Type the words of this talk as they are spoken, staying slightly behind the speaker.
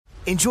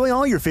Enjoy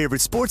all your favorite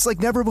sports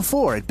like never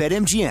before at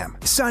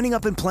BetMGM. Signing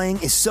up and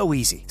playing is so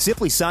easy.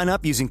 Simply sign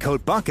up using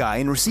code Buckeye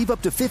and receive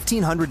up to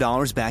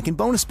 $1,500 back in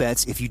bonus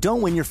bets if you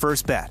don't win your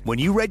first bet. When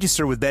you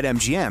register with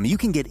BetMGM, you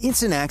can get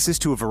instant access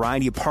to a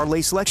variety of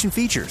parlay selection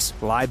features,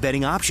 live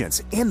betting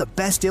options, and the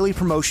best daily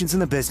promotions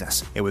in the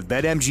business. And with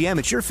BetMGM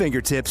at your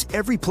fingertips,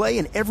 every play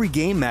and every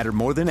game matter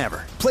more than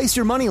ever. Place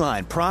your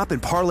moneyline, prop,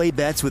 and parlay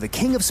bets with the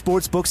king of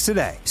sportsbooks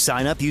today.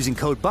 Sign up using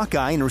code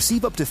Buckeye and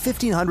receive up to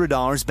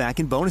 $1,500 back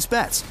in bonus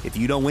bets if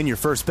you don't win your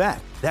first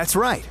bet. That's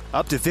right,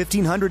 up to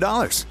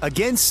 $1,500.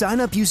 Again, sign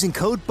up using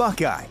code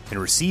Buckeye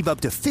and receive up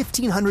to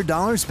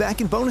 $1,500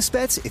 back in bonus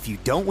bets if you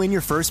don't win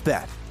your first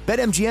bet.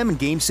 BetMGM and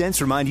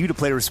GameSense remind you to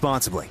play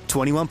responsibly.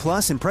 21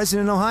 plus and present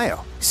in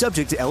Ohio.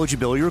 Subject to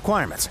eligibility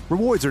requirements.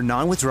 Rewards are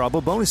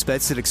non-withdrawable bonus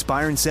bets that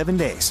expire in 7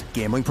 days.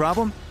 Gambling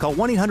problem? Call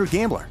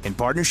 1-800-GAMBLER in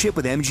partnership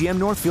with MGM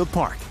Northfield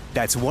Park.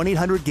 That's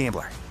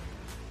 1-800-GAMBLER.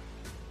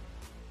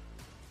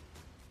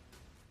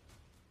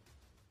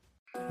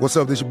 What's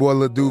up, this your boy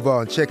Lil Duval,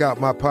 and check out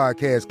my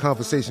podcast,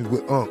 Conversations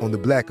with Unc, on the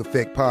Black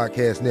Effect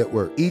Podcast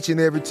Network. Each and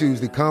every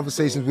Tuesday,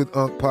 Conversations with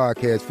Unc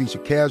podcast feature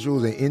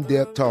casuals and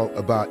in-depth talk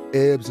about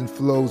ebbs and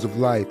flows of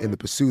life and the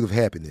pursuit of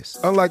happiness.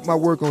 Unlike my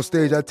work on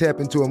stage, I tap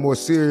into a more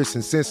serious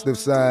and sensitive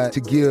side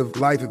to give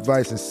life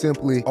advice and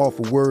simply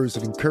offer words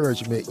of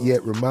encouragement,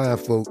 yet remind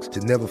folks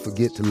to never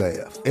forget to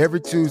laugh.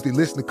 Every Tuesday,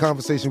 listen to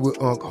Conversation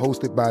with Unc,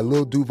 hosted by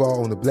Lil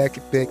Duval on the Black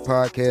Effect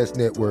Podcast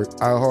Network,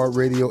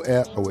 iHeartRadio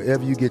app, or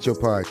wherever you get your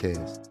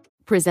podcasts.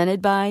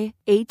 Presented by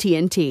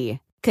AT&T.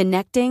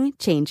 Connecting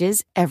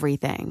changes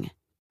everything.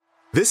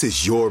 This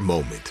is your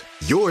moment,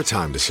 your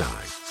time to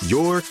shine,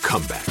 your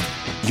comeback.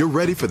 You're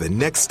ready for the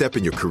next step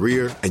in your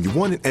career, and you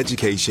want an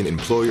education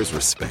employers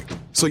respect.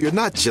 So you're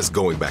not just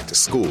going back to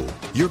school,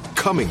 you're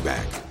coming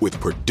back with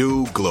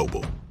Purdue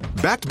Global.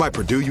 Backed by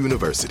Purdue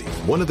University,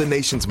 one of the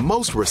nation's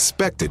most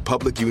respected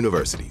public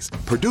universities,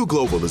 Purdue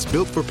Global is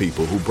built for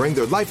people who bring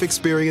their life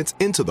experience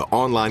into the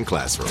online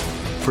classroom.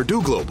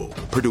 Purdue Global,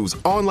 Purdue's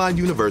online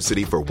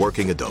university for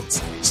working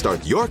adults.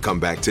 Start your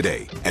comeback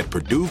today at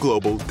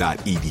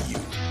purdueglobal.edu.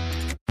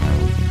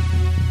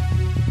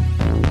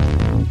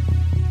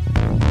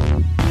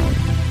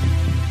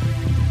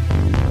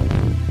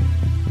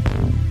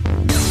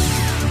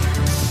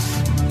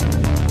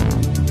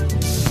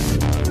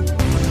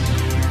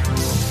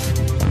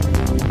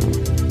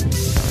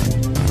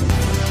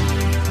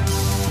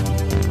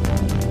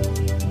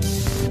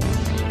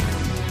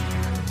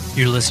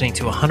 You're listening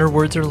to 100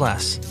 Words or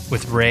Less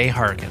with Ray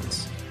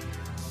Harkins.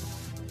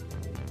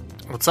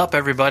 What's up,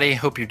 everybody?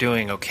 Hope you're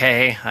doing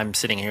okay. I'm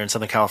sitting here in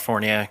Southern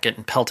California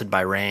getting pelted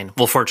by rain.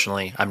 Well,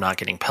 fortunately, I'm not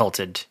getting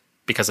pelted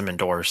because I'm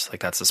indoors. Like,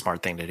 that's a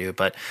smart thing to do.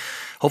 But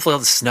hopefully all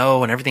the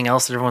snow and everything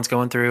else that everyone's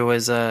going through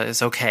is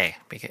okay.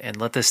 And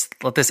let this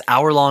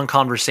hour-long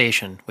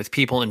conversation with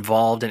people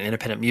involved in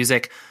independent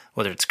music,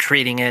 whether it's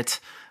creating it,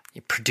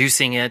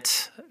 producing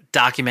it,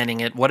 documenting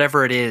it,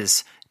 whatever it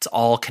is, it's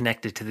all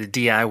connected to the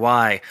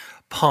DIY,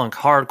 punk,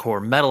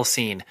 hardcore, metal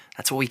scene.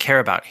 That's what we care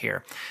about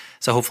here.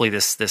 So hopefully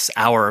this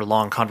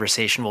hour-long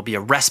conversation will be a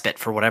respite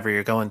for whatever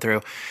you're going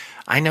through.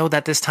 I know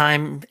that this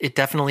time it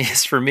definitely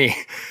is for me.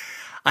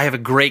 I have a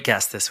great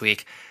guest this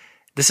week.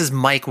 This is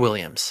Mike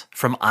Williams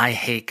from I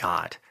Hate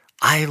God.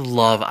 I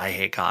love I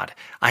Hate God.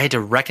 I had to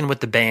reckon with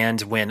the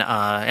band when,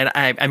 and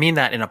I mean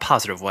that in a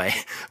positive way,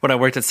 when I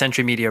worked at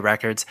Century Media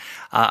Records.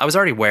 I was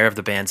already aware of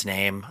the band's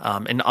name,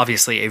 and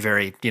obviously a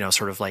very,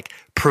 sort of like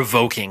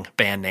provoking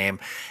band name.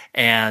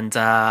 And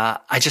I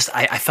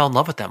fell in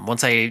love with them.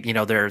 Once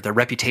their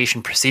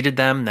reputation preceded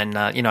them, then,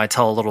 I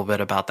tell a little bit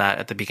about that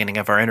at the beginning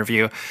of our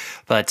interview.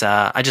 But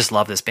I just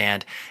love this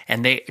band.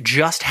 And they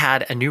just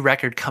had a new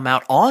record come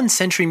out on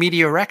Century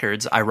Media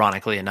Records,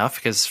 ironically enough,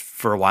 because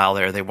for a while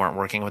there they weren't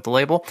working with the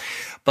label.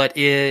 But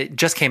it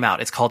just came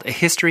out. It's called A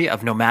History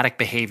of Nomadic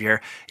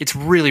Behavior. It's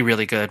really,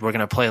 really good. We're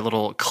going to play a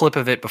little clip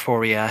of it before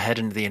we head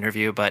into the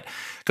interview. But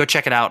go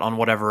check it out on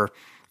whatever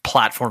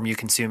platform you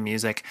consume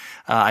music.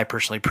 I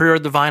personally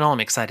pre-ordered the vinyl. I'm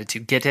excited to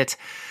get it.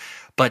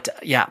 But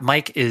yeah,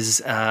 Mike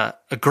is a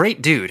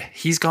great dude.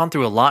 He's gone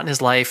through a lot in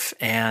his life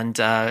and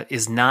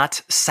is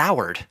not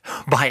soured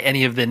by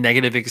any of the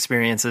negative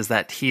experiences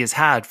that he has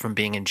had from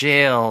being in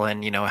jail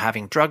and,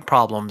 having drug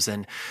problems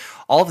and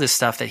all of this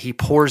stuff that he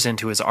pours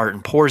into his art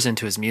and pours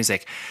into his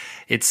music.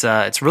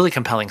 It's really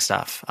compelling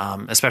stuff,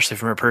 especially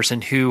from a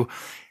person who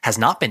has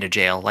not been to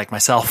jail like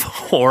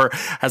myself or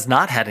has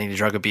not had any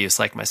drug abuse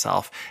like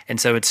myself. And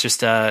so it's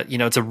just,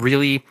 it's a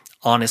really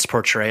honest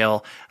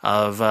portrayal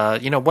of,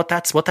 what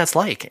that's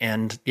like.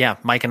 And yeah,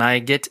 Mike and I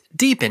get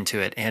deep into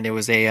it, and it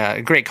was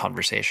a great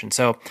conversation.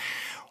 So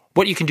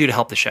what you can do to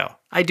help the show.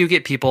 I do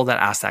get people that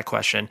ask that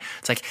question.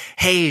 It's like,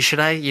 hey, should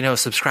I,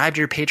 subscribe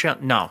to your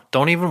Patreon? No,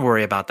 don't even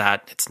worry about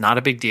that. It's not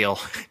a big deal.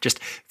 Just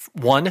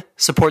one,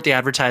 support the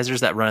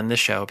advertisers that run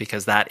this show,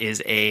 because that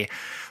is a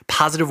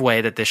positive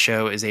way that this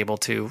show is able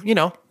to,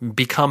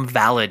 become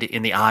valid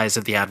in the eyes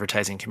of the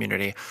advertising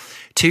community.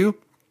 Two,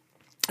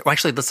 or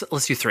actually,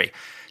 let's do three.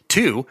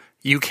 2,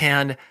 you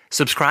can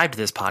subscribe to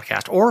this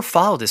podcast or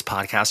follow this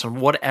podcast on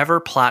whatever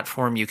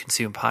platform you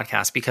consume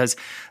podcasts, because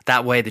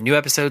that way the new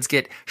episodes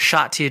get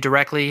shot to you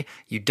directly.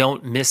 You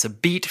don't miss a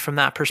beat from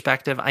that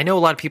perspective. I know a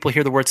lot of people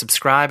hear the word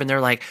subscribe and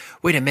they're like,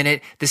 wait a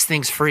minute, this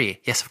thing's free.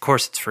 Yes, of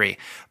course it's free.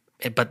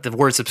 But the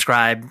word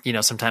subscribe,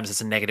 sometimes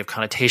it's a negative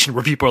connotation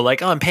where people are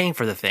like, oh, I'm paying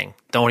for the thing.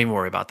 Don't even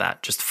worry about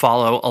that. Just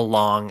follow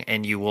along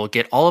and you will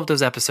get all of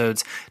those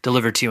episodes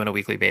delivered to you on a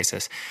weekly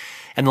basis.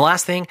 And the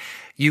last thing,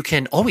 you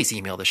can always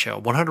email the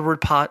show,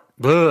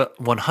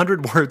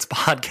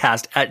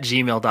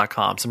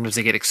 100wordspodcast@gmail.com. Sometimes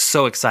I get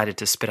so excited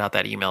to spit out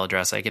that email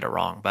address, I get it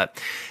wrong.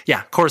 But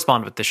yeah,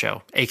 correspond with the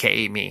show,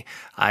 aka me.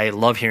 I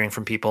love hearing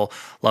from people,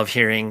 love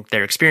hearing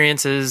their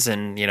experiences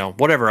and,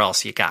 whatever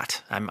else you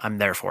got. I'm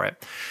there for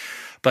it.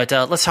 But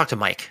let's talk to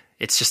Mike.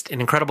 It's just an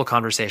incredible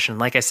conversation.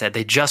 Like I said,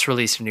 they just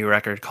released a new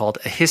record called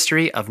A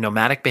History of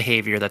Nomadic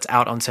Behavior that's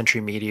out on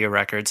Century Media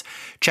Records.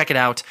 Check it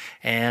out,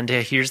 and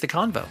here's the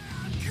convo.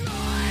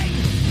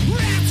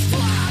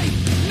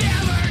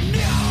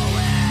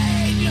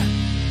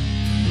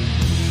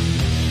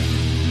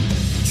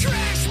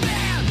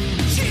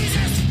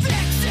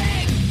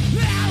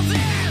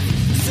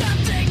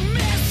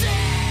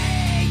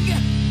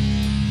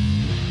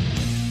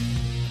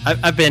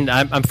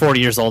 I'm 40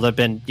 years old. I've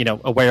been,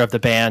 aware of the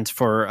band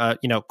for,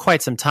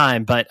 quite some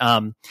time, but,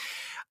 I'm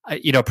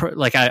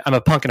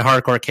a punk and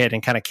hardcore kid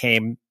and kind of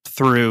came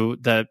through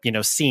the,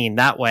 scene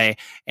that way.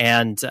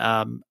 And,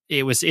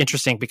 it was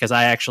interesting because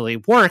I actually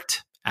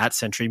worked at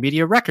Century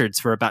Media Records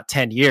for about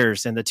 10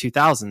 years in the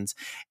 2000s.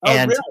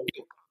 And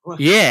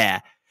really?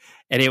 Yeah.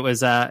 And it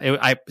was,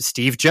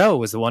 Steve Joe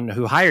was the one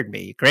who hired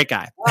me. Great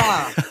guy.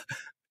 Wow.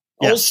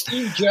 Yeah. Old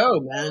Steve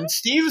Joe, man.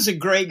 Steve is a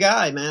great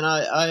guy, man.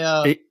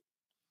 I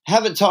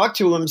haven't talked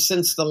to him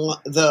since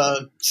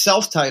the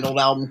self-titled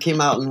album came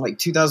out in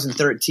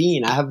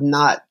 2013. I have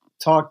not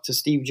talked to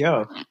Steve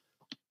Joe.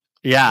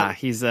 Yeah,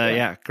 he's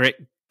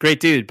great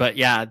dude. But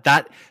yeah,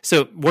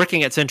 so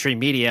working at Century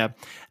Media,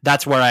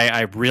 that's where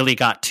I really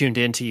got tuned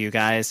into you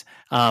guys.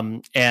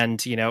 And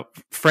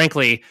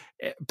frankly,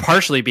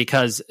 partially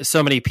because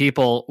so many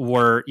people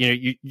were,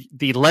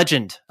 the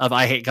legend of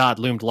I Hate God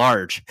loomed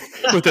large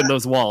within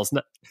those walls.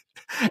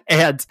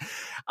 And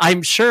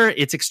I'm sure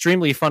it's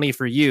extremely funny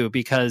for you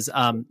because,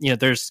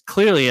 there's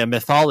clearly a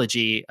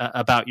mythology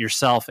about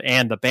yourself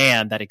and the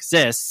band that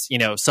exists,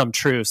 some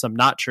true, some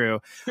not true.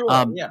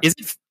 Sure, yeah.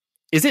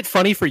 Is it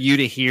funny for you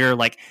to hear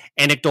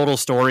anecdotal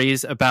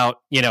stories about,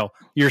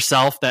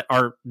 yourself that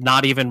are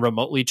not even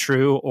remotely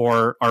true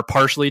or are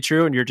partially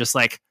true? And you're just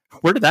like,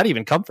 where did that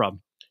even come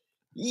from?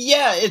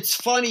 Yeah, it's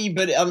funny,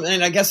 but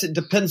and I guess it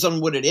depends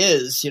on what it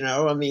is,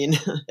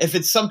 if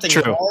it's something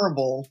true.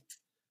 horrible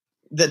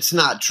that's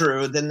not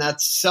true, then that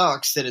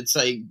sucks that it's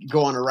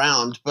going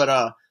around.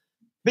 But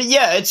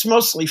yeah, it's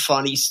mostly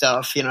funny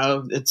stuff.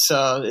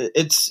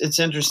 It's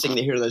interesting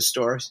to hear those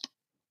stories.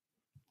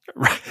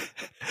 Right.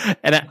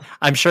 And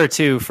I'm sure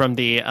too from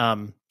the,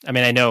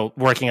 I know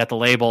working at the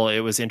label,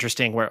 it was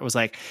interesting where it was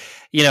we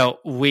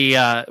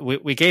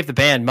gave the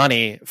band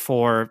money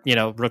for,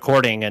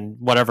 recording and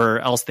whatever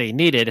else they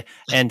needed.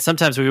 And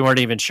sometimes we weren't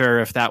even sure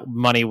if that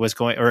money was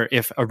going, or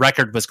if a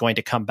record was going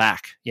to come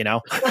back,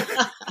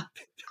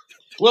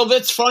 Well,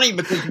 that's funny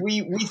because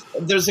we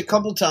there's a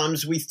couple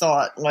times we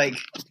thought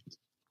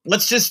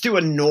let's just do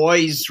a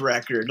noise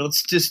record.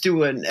 Let's just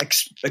do an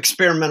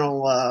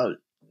experimental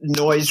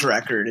noise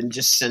record and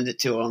just send it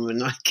to them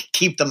and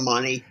keep the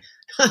money.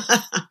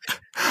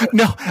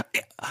 No,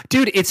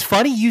 dude, it's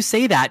funny you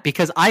say that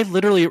because I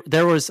literally,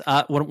 there was,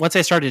 once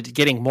I started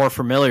getting more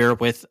familiar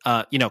with,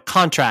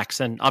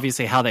 contracts and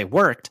obviously how they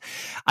worked,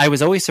 I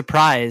was always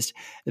surprised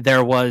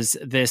there was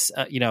this,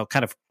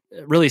 kind of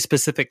really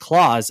specific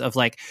clause of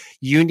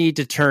you need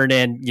to turn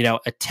in,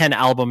 a 10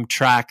 album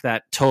track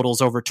that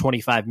totals over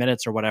 25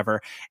 minutes or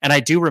whatever. And I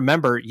do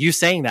remember you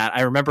saying that.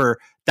 I remember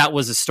that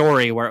was a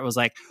story where it was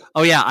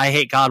oh yeah, I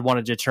Hate God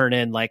wanted to turn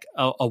in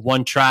a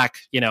one track,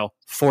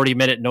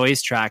 40-minute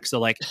noise track.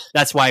 So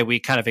that's why we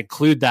kind of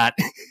include that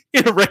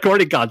in a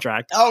recording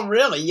contract. Oh,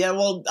 really? Yeah.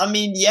 Well,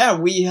 yeah,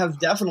 we have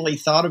definitely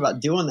thought about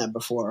doing that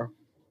before.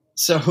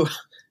 So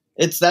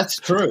that's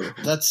true.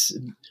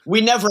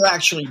 We never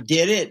actually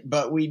did it,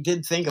 but we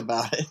did think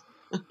about it.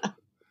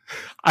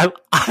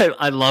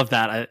 I love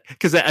that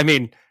because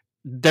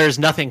there's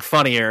nothing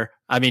funnier.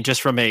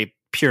 Just from a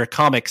pure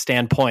comic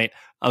standpoint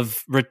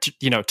of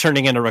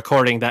turning in a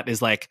recording that is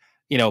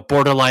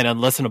borderline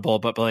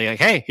unlistenable, but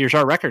hey, here's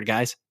our record,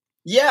 guys.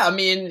 Yeah,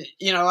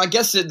 I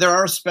guess that there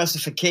are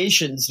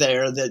specifications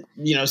there that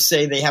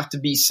say they have to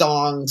be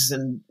songs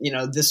and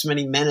this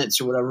many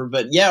minutes or whatever.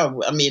 But yeah,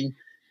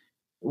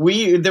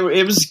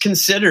 it was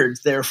considered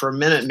there for a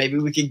minute. Maybe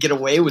we could get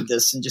away with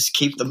this and just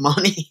keep the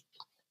money.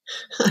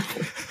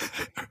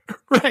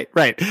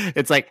 Right.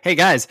 It's hey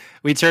guys,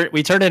 we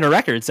turned in a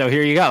record, so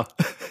here you go.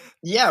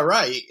 Yeah,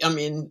 right.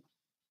 I'm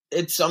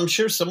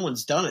sure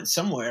someone's done it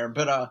somewhere,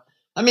 but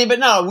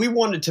no, we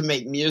wanted to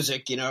make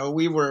music.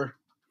 We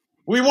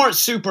weren't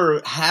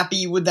super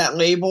happy with that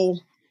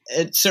label,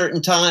 at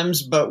certain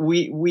times, but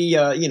we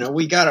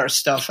got our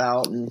stuff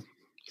out. And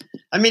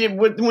I mean,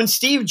 when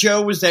Steve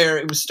Joe was there,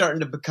 it was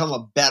starting to become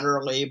a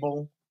better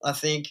label, I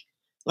think.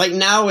 Like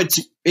now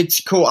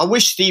it's cool. I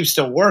wish Steve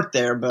still worked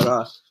there,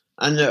 but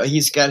I know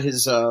he's got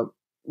his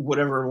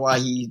whatever why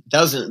he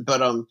doesn't.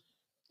 But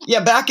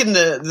yeah, back in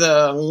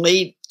the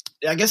late,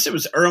 I guess it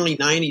was early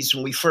 90s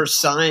when we first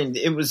signed,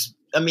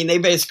 they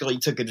basically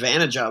took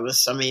advantage of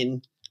us. I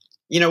mean,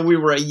 we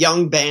were a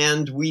young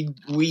band.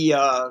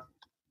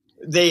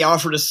 They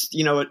offered us,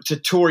 to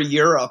tour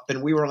Europe,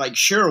 and we were like,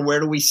 sure, where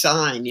do we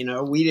sign?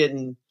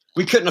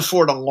 We couldn't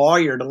afford a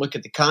lawyer to look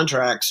at the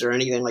contracts or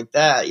anything like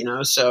that,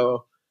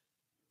 so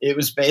it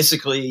was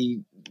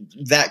basically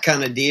that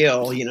kind of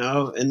deal,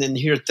 and then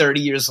here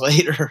 30 years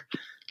later,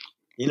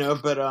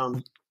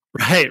 but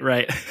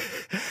Right.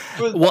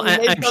 Well,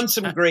 they've done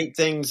some great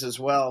things as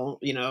well,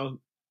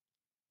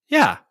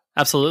 Yeah,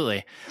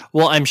 absolutely.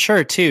 Well, I'm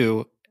sure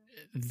too,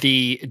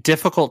 the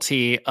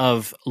difficulty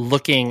of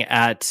looking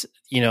at,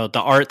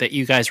 the art that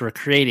you guys were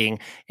creating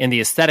and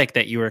the aesthetic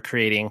that you were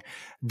creating,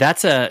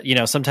 that's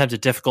sometimes a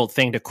difficult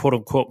thing to quote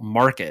unquote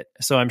market.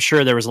 So I'm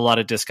sure there was a lot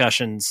of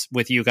discussions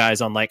with you guys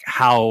on like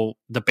how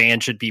the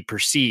band should be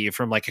perceived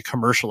from like a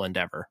commercial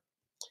endeavor.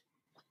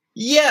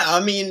 Yeah,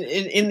 I mean,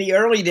 in the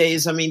early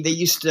days, I mean, they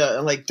used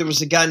to, like, there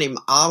was a guy named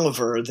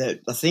Oliver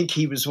that I think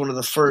he was one of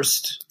the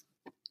first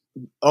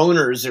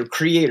owners or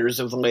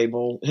creators of the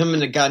label. Him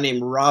and a guy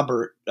named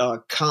Robert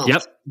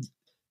Kampf.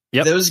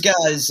 Yep. Those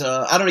guys,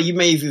 I don't know, you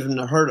may have even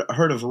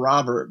heard of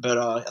Robert, but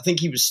I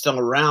think he was still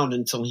around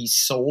until he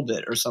sold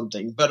it or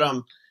something. But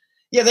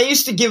yeah, they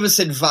used to give us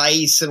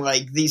advice and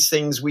like these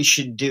things we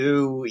should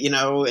do,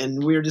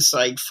 and we were just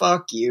like,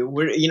 fuck you.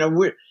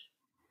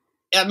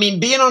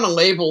 Being on a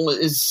label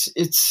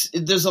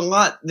there's a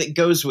lot that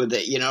goes with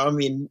it, I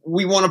mean,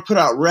 we want to put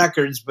out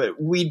records,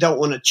 but we don't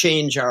want to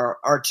change our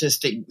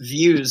artistic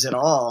views at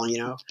all,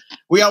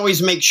 We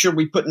always make sure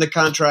we put in the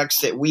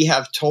contracts that we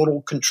have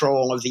total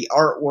control of the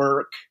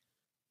artwork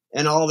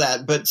and all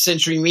that. But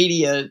Century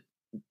Media,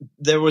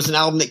 there was an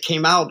album that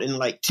came out in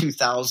like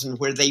 2000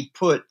 where they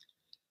put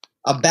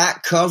a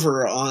back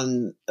cover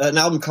on an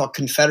album called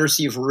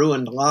Confederacy of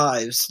Ruined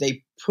Lives.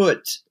 They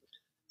put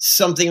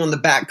something on the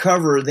back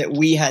cover that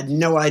we had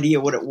no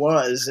idea what it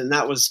was, and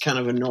that was kind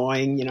of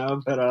annoying,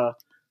 but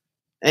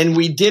and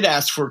we did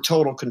ask for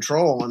total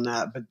control on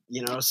that, but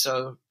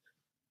so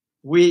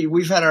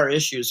we've had our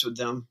issues with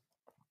them.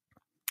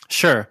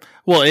 Sure.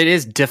 Well, it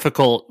is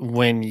difficult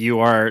when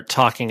you are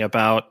talking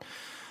about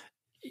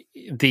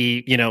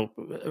the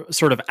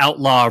sort of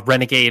outlaw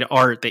renegade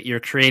art that you're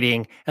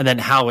creating, and then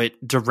how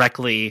it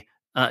directly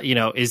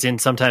is in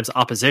sometimes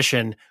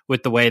opposition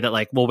with the way that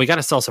like, well, we got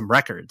to sell some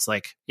records.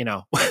 Like,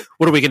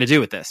 what are we going to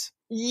do with this?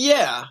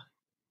 Yeah.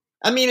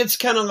 I mean, it's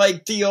kind of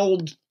like the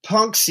old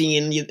punk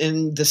scene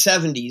in the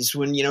 70s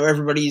when,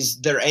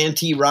 they're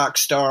anti-rock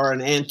star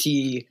and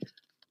anti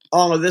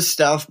all of this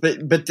stuff.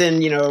 But then,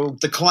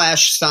 the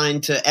Clash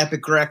signed to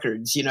Epic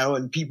Records,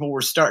 and people were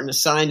starting to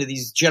sign to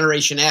these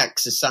Generation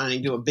X is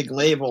signing to a big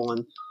label.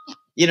 And,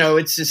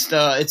 it's just,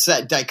 it's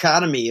that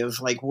dichotomy of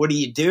like, what do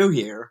you do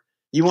here?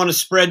 You want to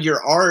spread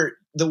your art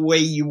the way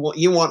you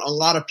want a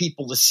lot of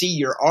people to see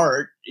your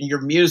art and your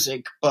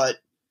music, but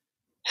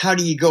how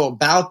do you go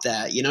about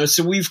that?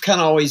 So we've kind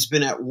of always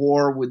been at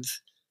war with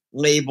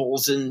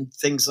labels and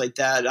things like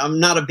that. I'm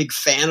not a big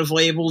fan of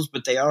labels,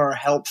 but they are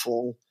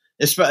helpful,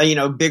 especially,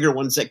 bigger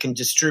ones that can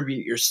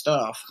distribute your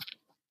stuff.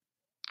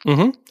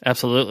 Mm-hmm.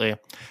 Absolutely.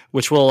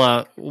 Which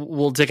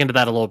we'll dig into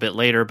that a little bit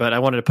later, but I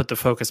wanted to put the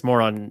focus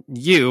more on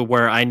you,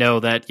 where I know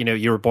that,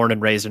 you were born and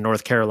raised in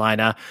North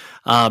Carolina.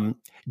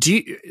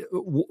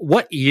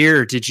 What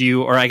year did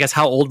you, or I guess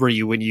how old were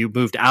you when you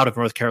moved out of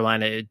North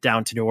Carolina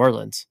down to New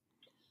Orleans?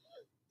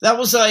 That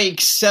was like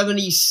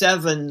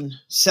 77,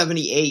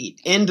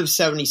 78, end of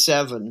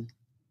 77.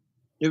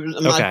 It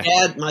was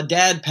my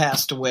dad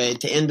passed away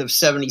at the end of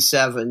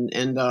 77,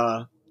 and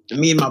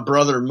me and my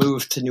brother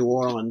moved to New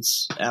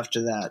Orleans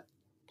after that.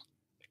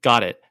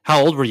 Got it.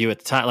 How old were you at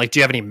the time? Like, do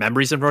you have any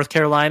memories of North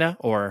Carolina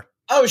or?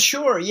 Oh,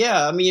 sure.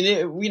 Yeah. I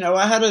mean,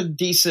 I had a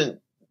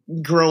decent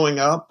growing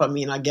up. I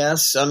mean, I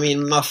guess,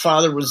 my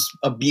father was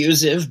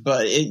abusive,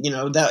 but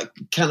that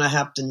kind of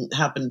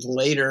happened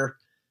later.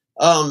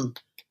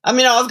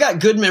 I've got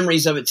good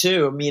memories of it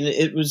too. I mean,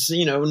 it was,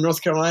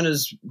 North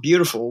Carolina's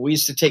beautiful. We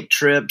used to take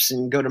trips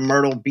and go to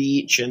Myrtle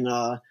Beach and,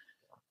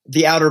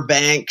 the Outer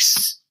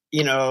Banks,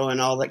 and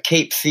all that,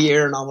 Cape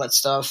Fear and all that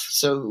stuff.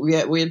 So we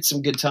had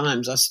some good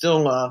times. I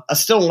still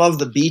love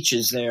the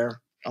beaches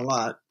there a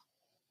lot.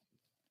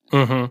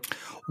 Mm-hmm.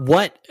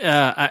 What,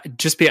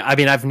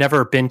 I've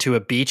never been to a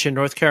beach in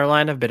North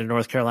Carolina. I've been to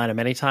North Carolina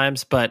many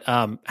times, but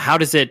how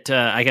does it,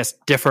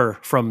 differ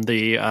from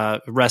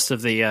the rest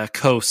of the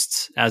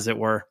coasts, as it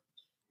were?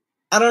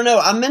 I don't know.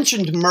 I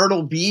mentioned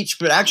Myrtle Beach,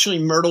 but actually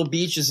Myrtle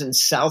Beach is in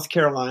South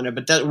Carolina,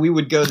 but that we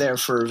would go there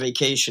for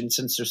vacation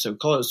since they're so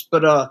close.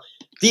 But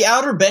the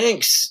Outer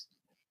Banks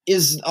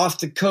is off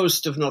the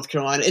coast of North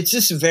Carolina. It's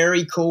just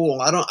very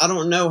cool. I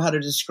don't know how to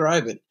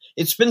describe it.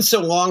 It's been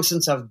so long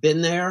since I've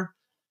been there.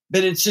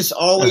 but it's just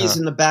always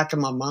in the back of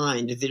my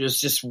mind. There's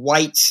just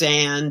white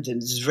sand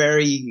and it's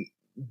very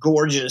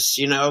gorgeous,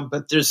 you know,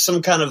 but there's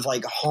some kind of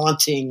like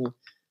haunting.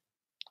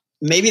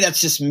 Maybe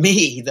that's just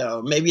me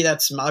though. Maybe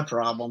that's my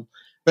problem,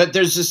 but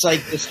there's just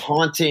like this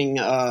haunting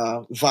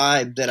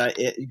vibe that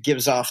it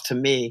gives off to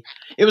me.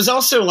 It was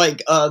also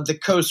like the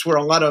coast where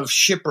a lot of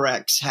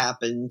shipwrecks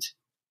happened.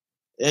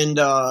 And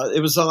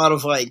it was a lot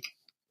of like,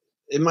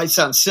 it might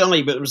sound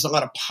silly, but it was a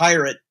lot of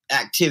pirate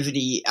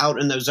activity out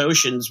in those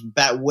oceans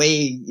back way,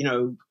 you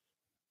know,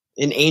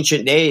 in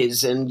ancient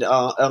days. And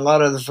a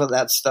lot of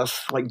that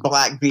stuff, like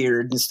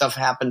Blackbeard and stuff,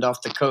 happened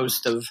off the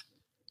coast of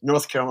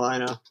North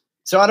Carolina.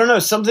 So I don't know,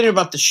 something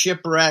about the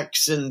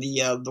shipwrecks and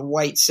the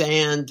white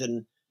sand,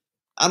 and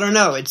I don't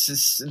know. It's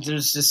just,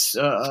 there's this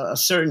a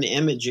certain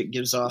image it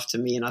gives off to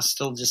me, and I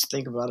still just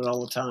think about it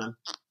all the time.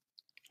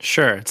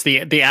 Sure, it's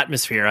the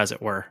atmosphere, as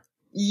it were.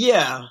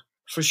 Yeah,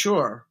 for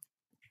sure.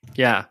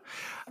 Yeah.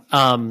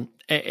 And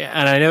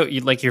I know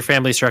like your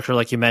family structure,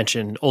 like you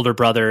mentioned, older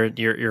brother,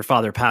 your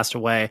father passed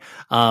away.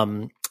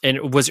 And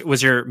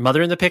was your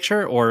mother in the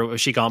picture, or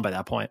was she gone by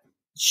that point?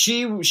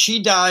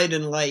 She died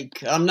in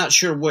like, I'm not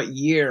sure what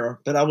year,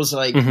 but I was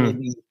like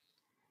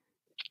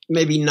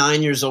maybe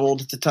 9 years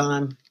old at the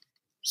time.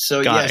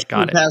 So she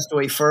passed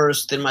away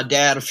first, then my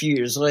dad a few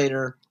years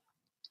later.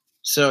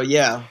 So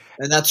yeah,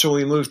 and that's when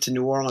we moved to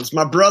New Orleans.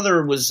 My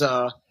brother was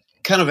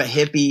kind of a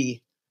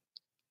hippie.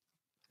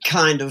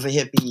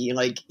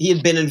 Like he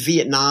had been in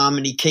Vietnam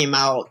and he came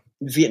out,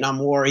 Vietnam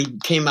War, he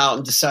came out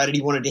and decided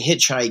he wanted to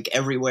hitchhike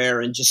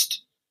everywhere and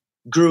just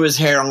grew his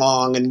hair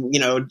long and, you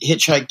know,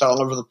 hitchhiked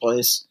all over the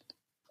place.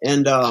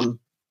 And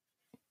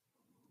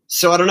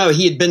so I don't know,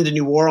 he had been to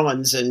New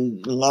Orleans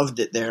and loved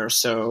it there.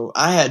 So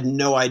I had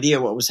no idea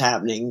what was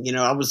happening. You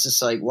know, I was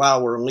just like,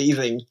 wow, we're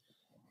leaving.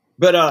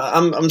 But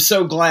I'm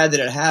so glad that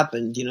it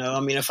happened. You know, I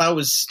mean, if I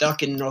was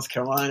stuck in North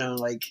Carolina,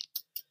 like,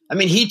 I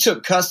mean, he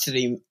took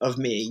custody of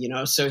me, you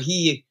know, so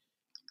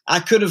I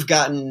could have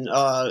gotten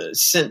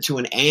sent to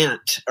an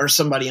aunt or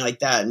somebody like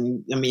that.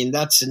 And I mean,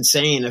 that's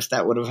insane. If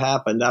that would have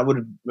happened,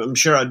 I'm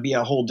sure I'd be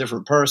a whole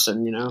different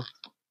person, you know?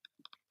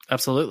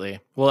 Absolutely.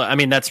 Well, I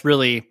mean, that's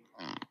really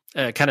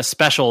kind of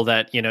special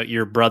that, you know,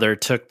 your brother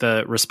took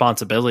the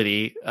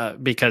responsibility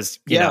because,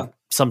 you know,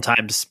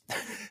 sometimes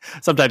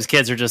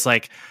kids are just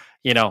like,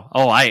 you know,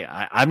 oh,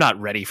 I'm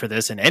not ready for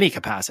this in any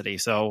capacity,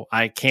 so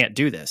I can't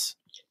do this.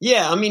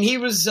 Yeah. I mean, he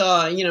was,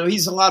 you know,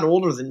 he's a lot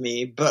older than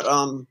me, but,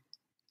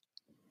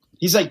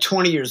 he's like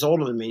 20 years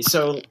older than me.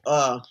 So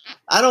I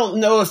don't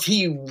know if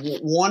he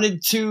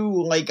wanted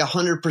to like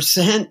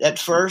 100% at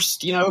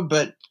first, you know,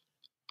 but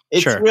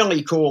it's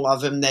really cool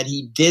of him that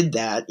he did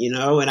that, you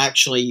know, and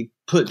actually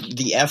put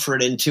the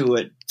effort into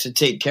it to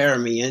take care of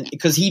me. And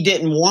because he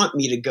didn't want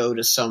me to go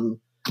to some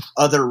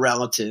other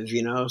relative,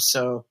 you know,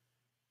 so,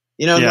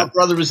 you know, my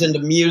brother was into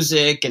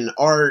music and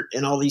art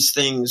and all these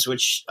things,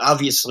 which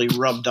obviously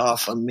rubbed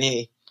off on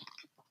me.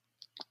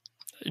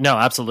 No,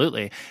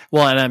 absolutely.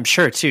 Well, and I'm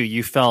sure too,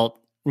 you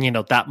felt, you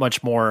know, that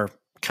much more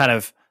kind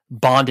of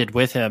bonded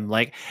with him.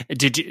 Like,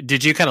 did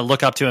you kind of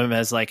look up to him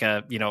as like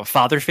a, you know,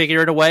 father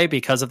figure in a way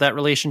because of that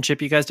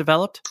relationship you guys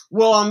developed?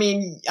 Well, I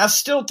mean, I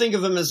still think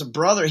of him as a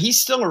brother.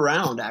 He's still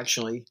around,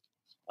 actually.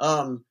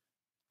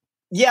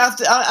 Yeah,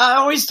 I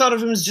always thought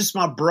of him as just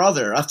my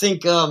brother. I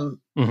think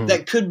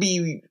that could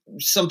be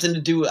something to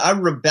do. I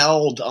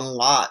rebelled a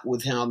lot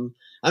with him.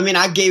 I mean,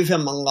 I gave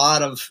him a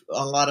lot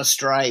of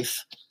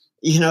strife.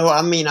 You know,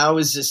 I mean, I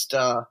was just,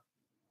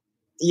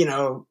 you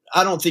know,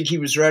 I don't think he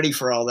was ready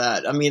for all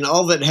that. I mean,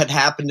 all that had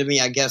happened to me,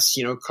 I guess,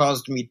 you know,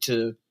 caused me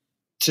to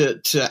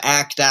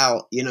act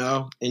out, you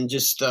know, and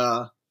just,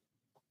 I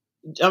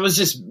was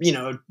just, you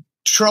know,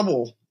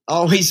 trouble,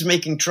 always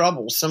making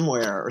trouble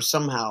somewhere or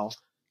somehow.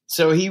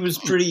 So he was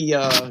pretty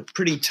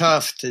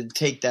tough to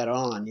take that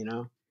on, you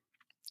know?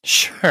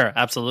 Sure.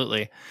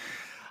 Absolutely.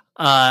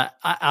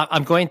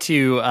 I'm going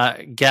to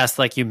guess,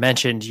 like you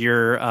mentioned,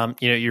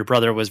 your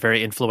brother was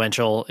very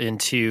influential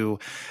into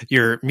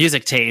your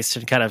music taste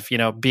and kind of, you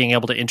know, being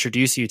able to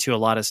introduce you to a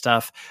lot of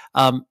stuff.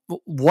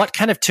 What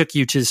kind of took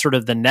you to sort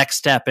of the next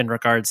step in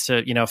regards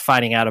to, you know,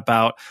 finding out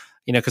about,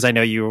 you know, because I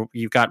know you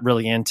got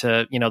really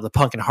into, you know, the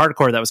punk and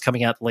hardcore that was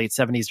coming out in the late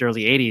 70s,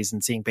 early 80s,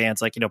 and seeing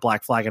bands like, you know,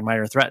 Black Flag and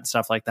Minor Threat and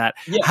stuff like that.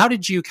 Yeah. How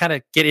did you kind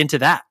of get into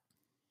that?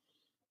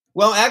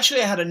 Well,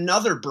 actually, I had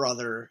another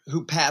brother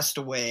who passed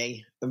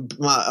away,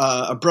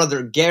 a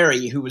brother,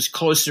 Gary, who was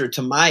closer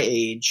to my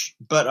age.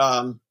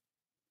 But,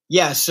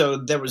 yeah, so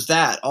there was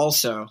that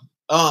also.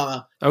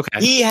 Okay.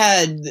 He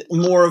had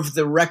more of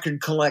the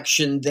record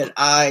collection that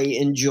I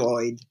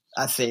enjoyed,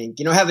 I think.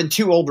 You know, having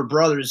two older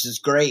brothers is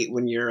great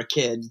when you're a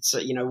kid, so,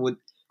 you know,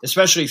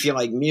 especially if you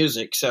like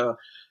music. So,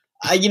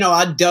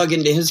 I dug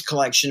into his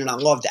collection, and I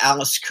loved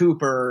Alice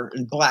Cooper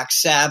and Black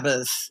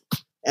Sabbath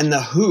and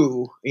The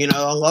Who. You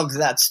know, I loved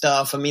that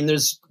stuff. I mean,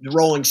 there's the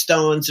Rolling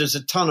Stones. There's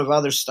a ton of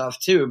other stuff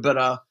too. But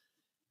I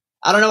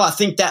don't know. I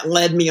think that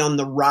led me on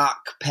the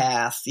rock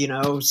path, you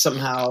know,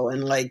 somehow.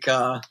 And like,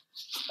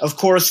 of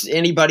course,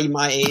 anybody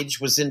my age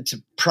was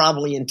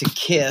probably into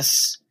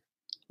Kiss.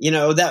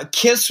 that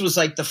Kiss was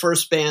like the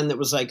first band that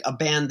was like a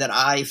band that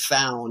I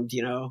found,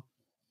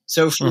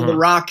 So from the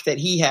rock that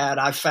he had,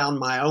 I found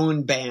my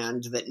own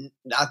band that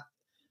I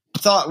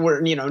thought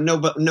were,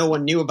 no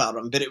one knew about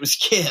them, but it was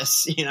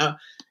Kiss,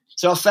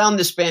 So I found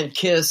this band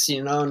Kiss,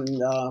 and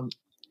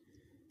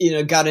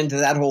got into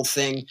that whole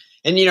thing.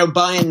 And,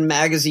 buying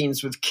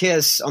magazines with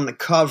Kiss on the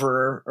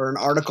cover or an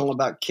article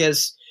about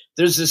Kiss,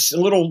 there's this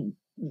little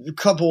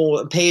couple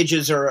of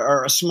pages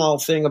or a small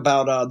thing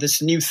about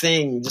this new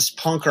thing, this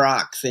punk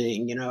rock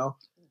thing,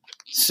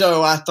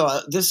 So I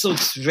thought this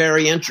looks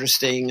very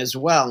interesting as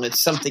well.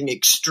 It's something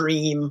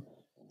extreme,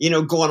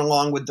 going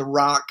along with the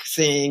rock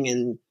thing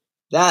and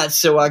that.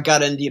 So I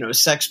got into,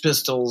 Sex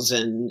Pistols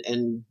and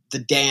The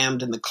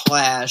Damned and The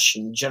Clash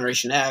and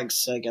Generation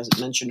X, like I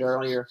mentioned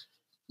earlier,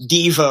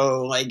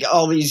 Devo, like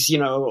all these,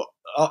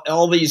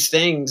 all these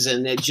things.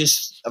 And it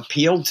just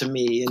appealed to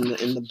me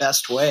in the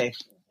best way.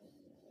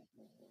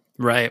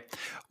 Right.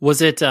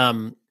 Was it,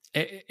 and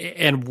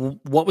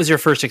what was your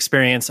first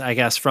experience, I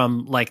guess,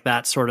 from like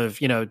that sort of,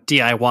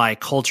 DIY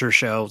culture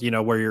show,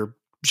 where you're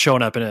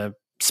showing up in a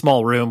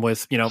small room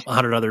with,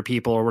 100 other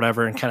people or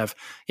whatever, and kind of,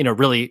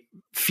 really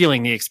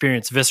feeling the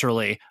experience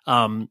viscerally.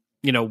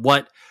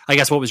 What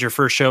was your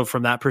first show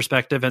from that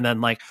perspective? And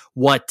then like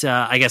what,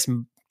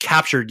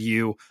 captured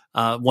you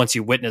once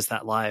you witnessed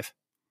that live?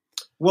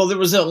 Well, there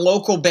was a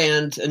local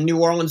band, a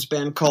New Orleans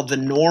band called The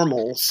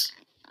Normals,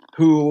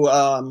 who,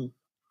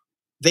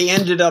 they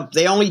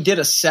only did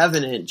a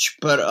 7-inch,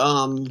 but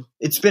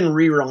it's been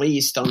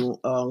re-released on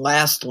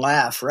Last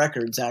Laugh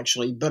Records,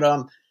 actually.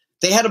 But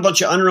they had a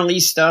bunch of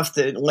unreleased stuff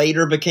that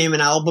later became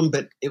an album,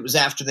 but it was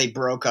after they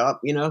broke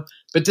up,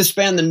 But this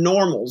band, The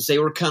Normals, they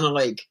were kind of,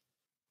 I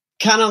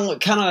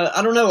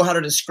don't know how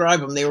to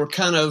describe them. They were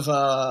kind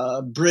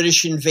of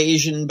British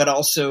Invasion, but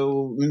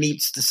also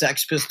meets the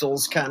Sex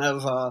Pistols, kind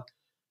of.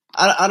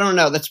 I don't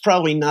know. That's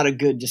probably not a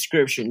good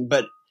description,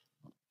 but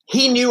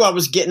he knew I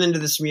was getting into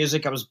this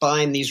music. I was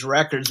buying these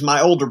records.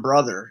 My older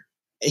brother,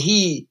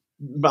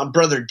 my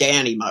brother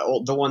Danny,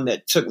 the one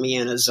that took me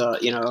in as,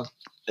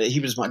 he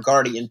was my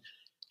guardian.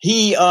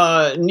 He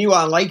knew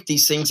I liked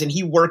these things, and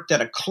he worked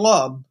at a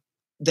club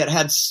that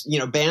had,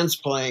 bands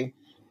playing.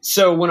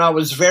 So when I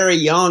was very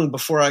young,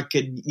 before I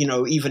could,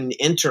 even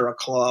enter a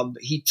club,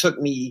 he took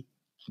me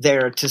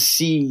there to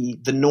see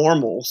The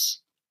Normals.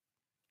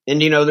 And,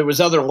 there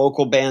was other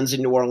local bands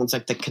in New Orleans,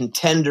 like the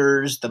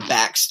Contenders, the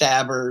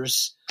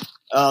Backstabbers,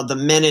 the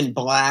Men in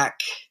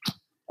Black.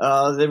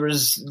 There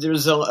was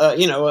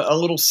a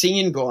little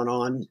scene going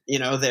on,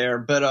 there.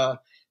 But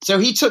so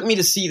he took me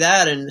to see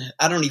that, and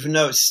I don't even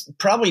know,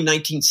 probably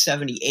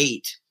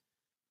 1978.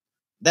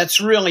 That's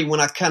really when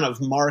I kind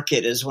of mark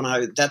it, is when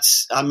I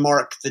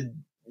mark the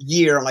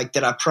year like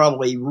that I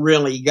probably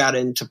really got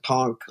into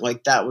punk.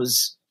 Like that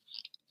was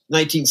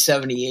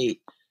 1978.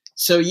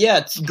 So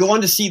yeah,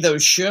 going to see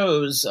those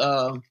shows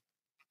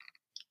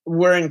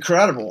were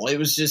incredible. It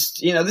was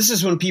just, this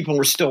is when people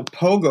were still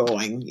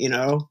pogoing,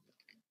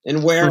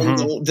 and wearing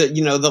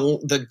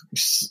the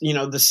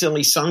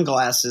silly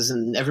sunglasses,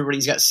 and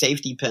everybody's got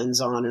safety pins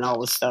on and all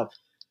this stuff.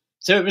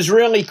 So it was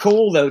really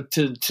cool though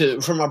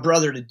for my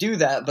brother to do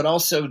that, but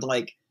also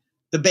like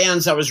the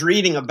bands I was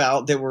reading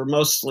about, they were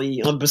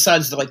mostly,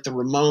 besides the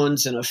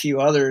Ramones and a few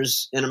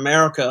others in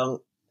America,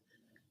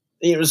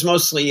 it was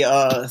mostly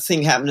a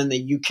thing happening in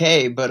the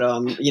UK, but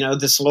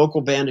this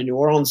local band in New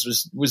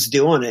Orleans was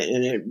doing it,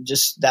 and it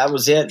just, that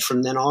was it.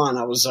 From then on,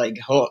 I was like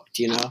hooked,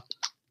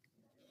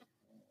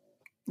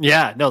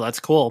 Yeah, no, that's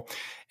cool.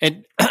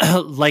 And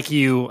like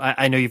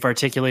I know you've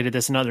articulated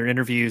this in other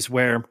interviews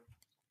where,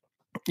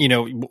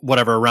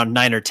 whatever, around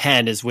 9 or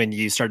 10 is when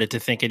you started to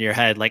think in your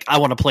head, like, I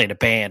want to play in a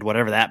band,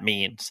 whatever that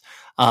means.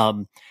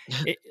 And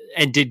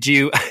did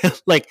you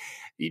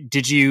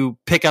did you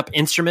pick up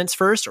instruments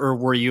first, or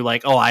were you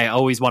like, oh, I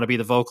always want to be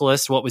the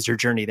vocalist? What was your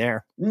journey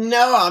there?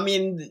 No, I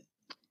mean,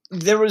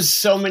 there was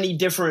so many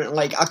different,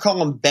 I call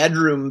them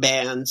bedroom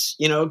bands,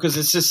 because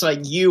it's just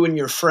like you and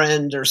your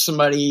friend or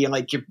somebody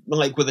you're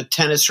with a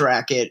tennis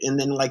racket and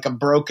then like a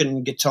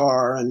broken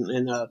guitar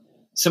and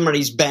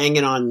somebody's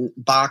banging on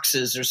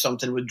boxes or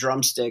something with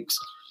drumsticks,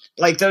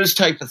 like those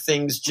type of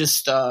things.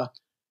 Just,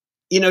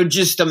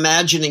 just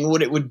imagining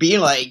what it would be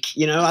like,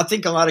 I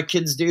think a lot of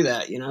kids do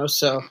that,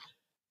 so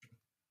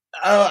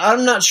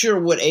I'm not sure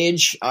what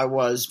age I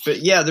was, but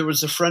yeah, there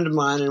was a friend of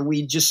mine and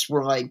we just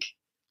were like,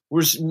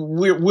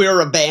 we're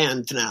a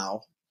band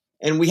now.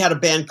 And we had a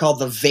band called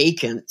The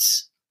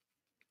Vacants,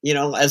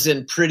 as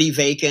in pretty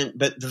vacant,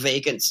 but the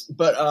Vacants.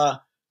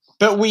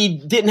 But we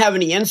didn't have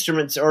any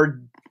instruments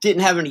or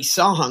didn't have any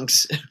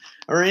songs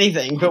or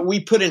anything, but we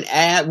put an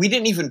ad. We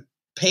didn't even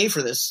pay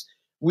for this.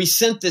 We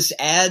sent this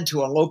ad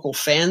to a local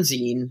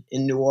fanzine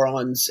in New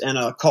Orleans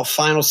and called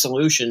Final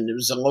Solution. It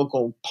was a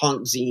local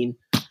punk zine.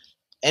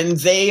 And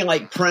they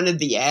printed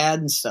the ad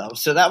and stuff.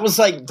 So that was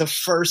the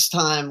first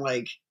time,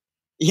 and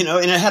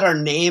it had our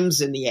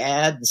names in the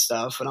ad and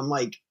stuff. And I'm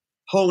like,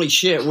 holy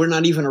shit, we're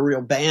not even a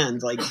real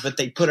band. But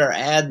they put our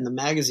ad in the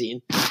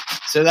magazine.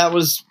 So that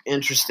was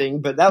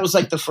interesting. But that was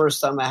the first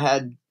time I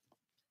had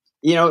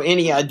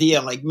any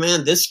idea like,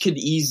 man, this could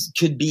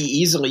be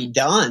easily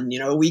done.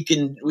 We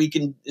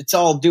can, it's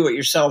all do it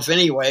yourself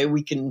anyway.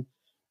 We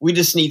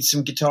just need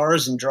some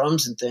guitars and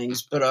drums and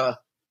things. But,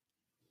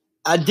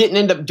 I didn't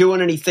end up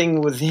doing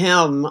anything with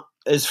him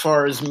as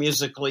far as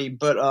musically,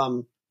 but,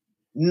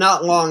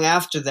 not long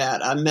after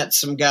that, I met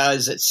some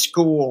guys at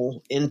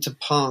school into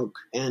punk,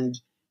 and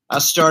I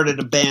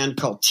started a band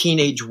called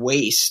Teenage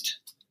Waste.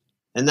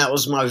 And that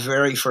was my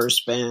very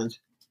first band.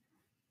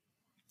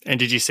 And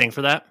did you sing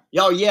for that?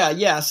 Oh, yeah,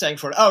 I sang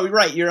for it. Oh,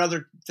 right, your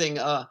other thing.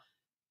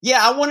 Yeah,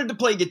 I wanted to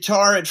play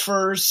guitar at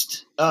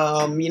first.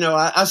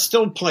 I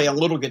still play a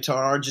little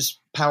guitar, just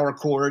power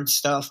chord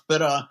stuff.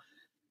 But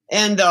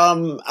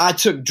I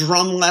took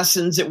drum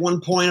lessons at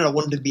one point. I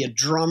wanted to be a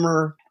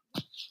drummer,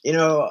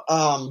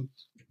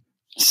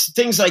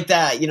 things like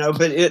that,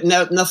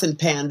 but nothing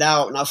panned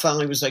out. And I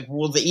finally was like,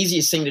 well, the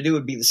easiest thing to do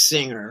would be the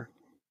singer.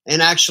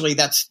 And actually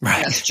that's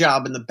the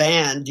job in the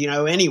band,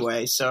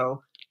 anyway.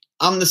 So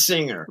I'm the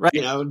singer, right.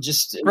 Tell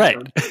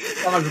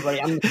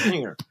everybody I'm the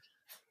singer.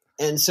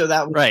 And so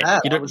that was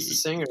that. I was the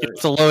singer. You don't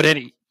have to load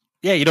any.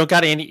 Yeah, you don't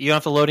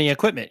have to load any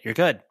equipment. You're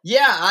good.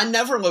 Yeah, I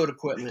never load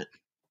equipment.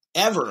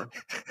 Ever.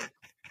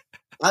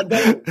 I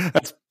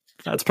don't.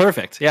 That's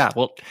perfect. Yeah.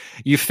 Well,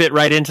 you fit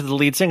right into the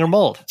lead singer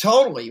mold.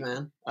 Totally,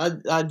 man.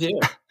 I do.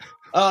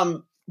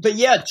 But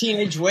yeah,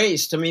 Teenage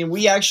Waste. I mean,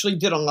 we actually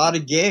did a lot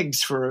of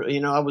gigs for,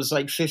 I was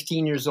like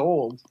 15 years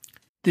old.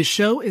 The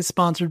show is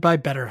sponsored by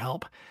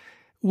BetterHelp.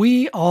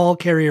 We all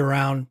carry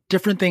around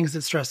different things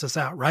that stress us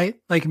out, right?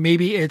 Like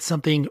maybe it's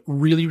something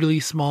really, really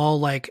small,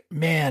 like,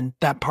 man,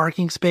 that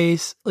parking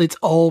space, it's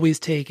always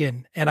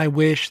taken. And I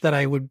wish that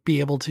I would be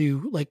able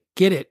to like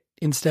get it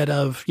instead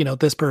of,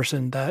 this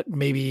person that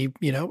maybe,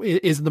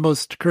 isn't the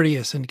most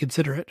courteous and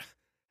considerate.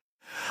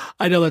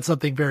 I know that's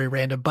something very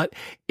random, but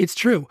it's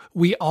true.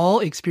 We all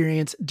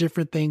experience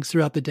different things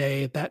throughout the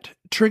day that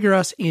trigger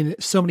us in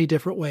so many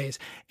different ways.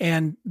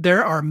 And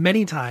there are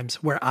many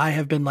times where I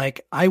have been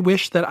like, I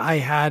wish that I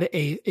had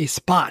a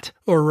spot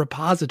or a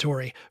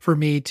repository for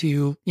me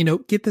to,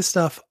 get this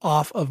stuff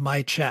off of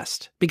my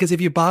chest. Because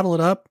if you bottle it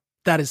up,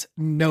 that is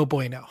no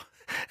bueno.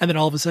 And then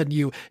all of a sudden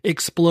you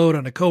explode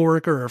on a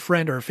coworker or a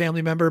friend or a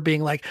family member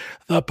being like,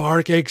 the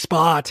parking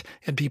spot.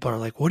 And people are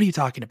like, what are you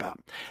talking about?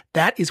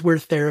 That is where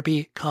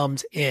therapy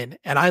comes in.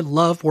 And I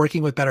love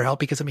working with BetterHelp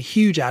because I'm a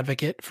huge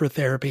advocate for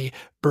therapy,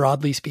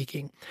 broadly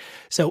speaking.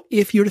 So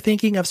if you're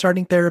thinking of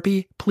starting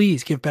therapy,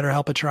 please give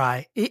BetterHelp a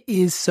try. It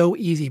is so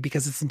easy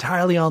because it's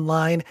entirely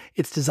online.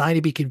 It's designed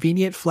to be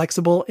convenient,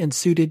 flexible, and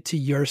suited to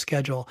your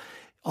schedule.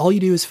 All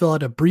you do is fill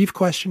out a brief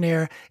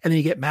questionnaire, and then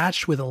you get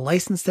matched with a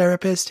licensed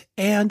therapist.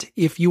 And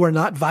if you are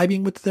not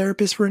vibing with the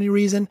therapist for any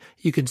reason,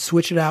 you can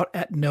switch it out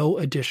at no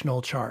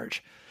additional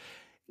charge.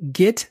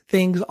 Get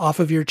things off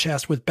of your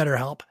chest with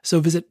BetterHelp. So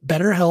visit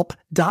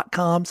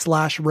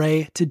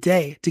betterhelp.com/Ray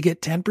today to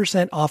get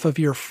 10% off of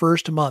your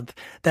first month.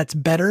 That's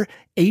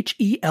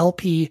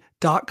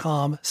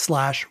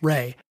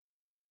betterhelp.com/Ray.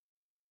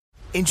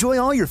 Enjoy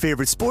all your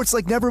favorite sports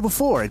like never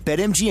before at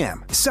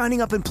BetMGM. Signing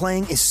up and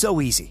playing is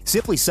so easy.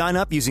 Simply sign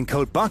up using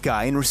code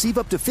Buckeye and receive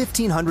up to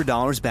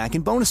 $1,500 back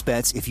in bonus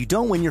bets if you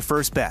don't win your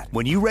first bet.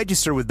 When you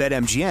register with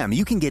BetMGM,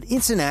 you can get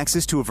instant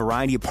access to a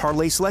variety of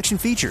parlay selection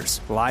features,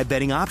 live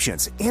betting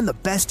options, and the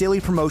best daily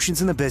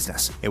promotions in the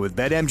business. And with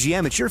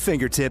BetMGM at your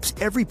fingertips,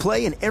 every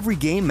play and every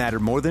game matter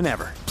more than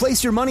ever.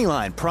 Place your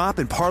moneyline, prop,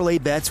 and parlay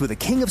bets with the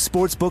king of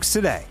sportsbooks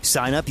today.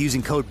 Sign up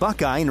using code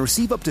Buckeye and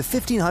receive up to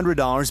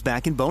 $1,500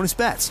 back in bonus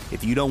bets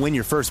if you don't win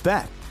your first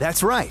bet.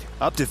 That's right,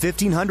 up to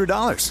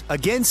 $1,500.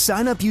 Again,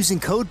 sign up using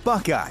code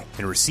Buckeye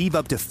and receive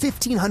up to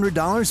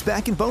 $1,500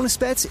 back in bonus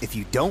bets if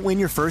you don't win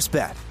your first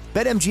bet.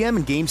 BetMGM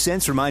and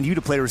GameSense remind you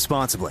to play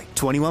responsibly.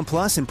 21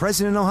 plus and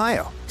present in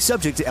Ohio.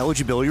 Subject to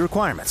eligibility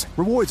requirements.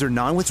 Rewards are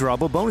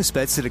non-withdrawable bonus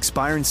bets that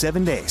expire in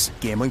 7 days.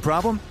 Gambling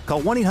problem?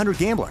 Call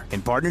 1-800-GAMBLER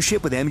in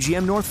partnership with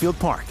MGM Northfield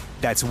Park.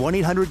 That's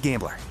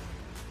 1-800-GAMBLER.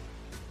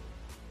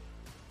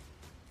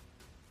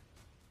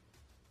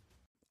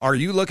 Are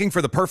you looking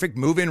for the perfect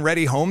move-in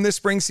ready home this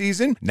spring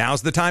season?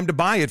 Now's the time to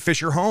buy at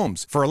Fisher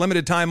Homes. For a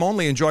limited time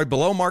only, enjoy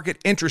below-market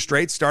interest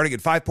rates starting at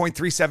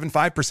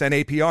 5.375%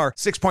 APR,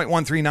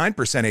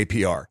 6.139%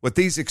 APR. With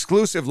these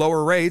exclusive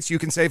lower rates, you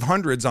can save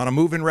hundreds on a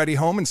move-in ready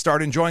home and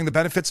start enjoying the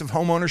benefits of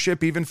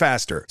homeownership even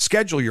faster.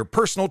 Schedule your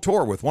personal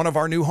tour with one of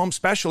our new home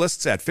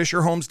specialists at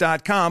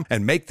FisherHomes.com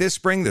and make this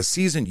spring the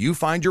season you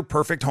find your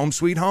perfect home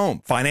sweet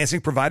home.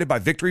 Financing provided by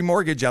Victory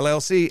Mortgage,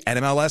 LLC,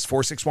 NMLS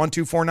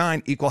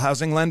 461249, Equal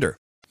Housing Lender.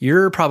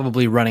 You're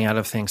probably running out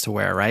of things to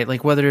wear, right?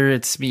 Like whether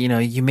it's,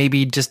 you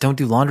maybe just don't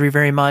do laundry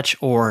very much,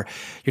 or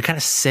you're kind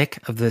of sick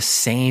of the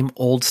same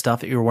old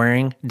stuff that you're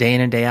wearing day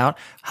in and day out.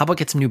 How about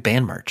get some new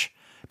band merch?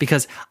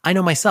 Because I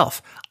know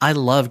myself, I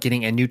love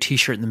getting a new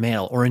t-shirt in the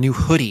mail or a new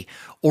hoodie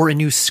or a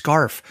new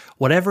scarf,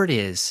 whatever it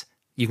is.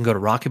 You can go to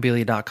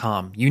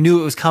rockabilia.com. You knew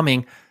it was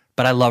coming,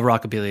 but I love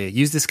Rockabilia.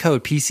 Use this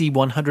code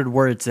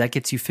PC100words. That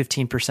gets you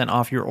 15%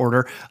 off your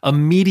order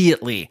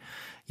immediately.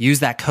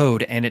 Use that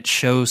code and it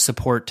shows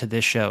support to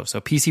this show.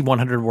 So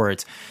PC100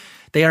 words.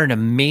 They are an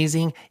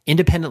amazing,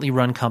 independently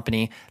run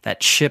company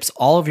that ships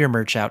all of your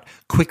merch out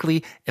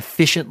quickly,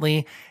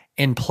 efficiently,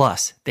 and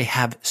plus, they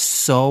have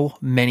so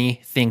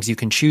many things you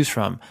can choose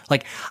from.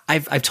 Like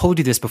I've told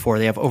you this before,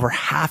 they have over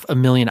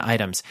 500,000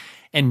 items.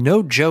 And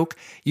no joke,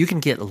 you can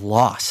get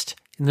lost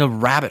in the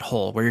rabbit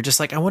hole where you're just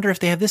like, I wonder if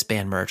they have this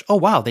band merch. Oh,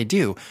 wow, they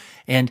do.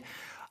 And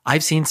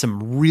I've seen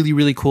some really,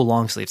 really cool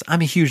long sleeves.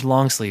 I'm a huge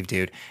long sleeve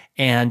dude.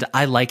 And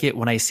I like it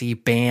when I see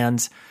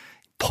bands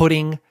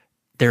putting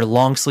their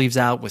long sleeves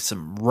out with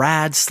some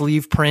rad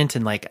sleeve print.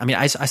 And like, I mean,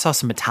 I saw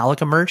some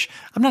Metallica merch.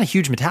 I'm not a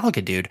huge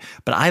Metallica dude,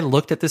 but I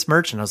looked at this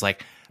merch and I was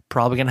like,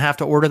 probably going to have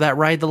to order that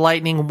Ride the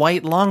Lightning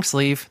white long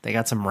sleeve. They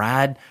got some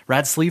rad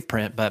sleeve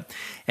print. But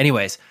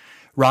anyways,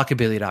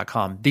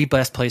 Rockabilly.com, the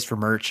best place for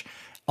merch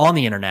on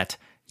the internet.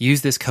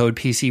 Use this code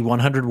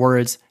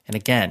PC100words, and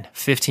again,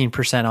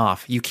 15%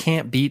 off. You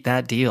can't beat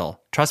that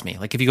deal. Trust me.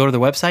 Like if you go to the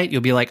website,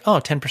 you'll be like, oh,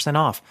 10%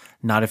 off.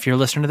 Not if you're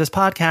listening to this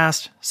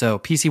podcast. So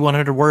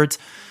PC100words.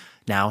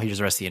 Now here's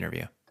the rest of the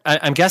interview.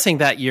 I'm guessing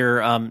that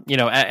you're,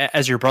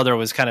 as your brother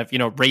was kind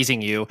of,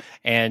 raising you,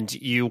 and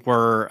you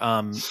were,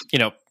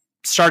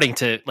 starting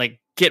to like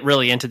get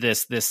really into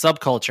this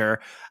subculture.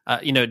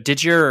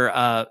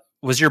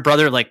 Was your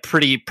brother like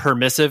pretty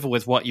permissive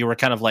with what you were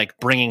kind of like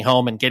bringing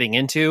home and getting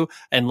into,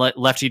 and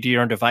left you to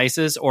your own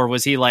devices? Or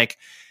was he like,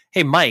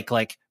 hey, Mike,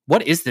 like,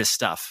 what is this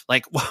stuff?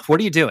 Like, what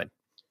are you doing?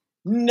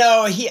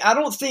 No, I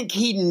don't think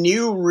he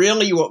knew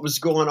really what was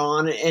going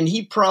on. And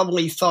he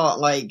probably thought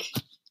like,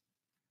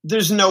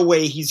 there's no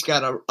way he's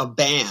got a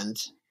band,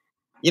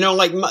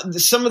 like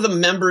some of the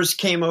members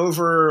came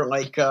over,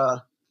 like,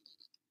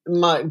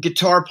 my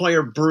guitar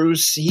player,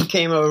 Bruce, he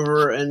came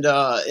over and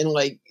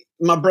like,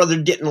 my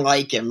brother didn't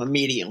like him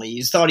immediately.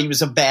 He thought he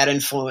was a bad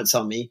influence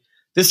on me.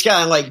 This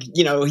guy, like,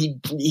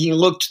 he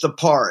looked the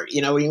part,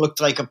 he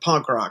looked like a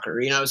punk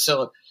rocker,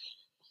 so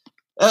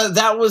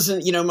that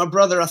wasn't, my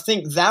brother, I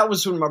think that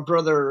was when my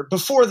brother,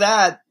 before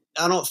that,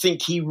 I don't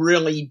think he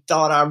really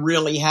thought I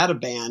really had a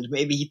band.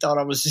 Maybe he thought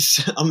I was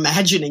just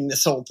imagining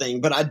this whole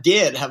thing, but I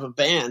did have a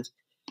band.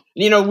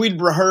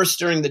 We'd rehearse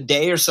during the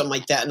day or something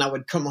like that, and I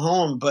would come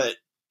home, but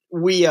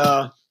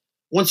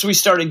once we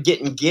started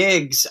getting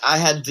gigs, I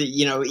had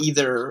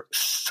to,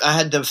 I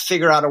had to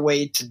figure out a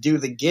way to do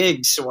the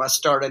gigs. So I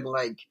started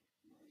like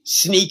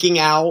sneaking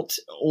out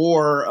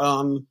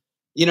or,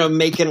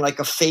 making like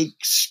a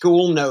fake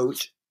school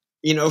note,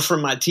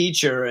 from my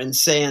teacher and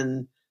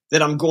saying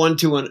that I'm going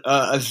to an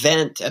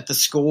event at the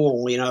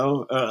school,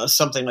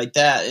 something like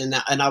that.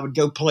 And I would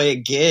go play a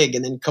gig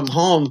and then come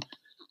home.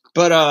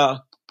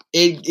 But,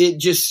 it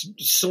just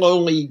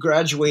slowly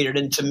graduated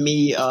into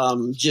me.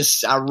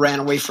 I ran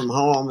away from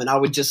home and I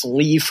would just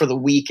leave for the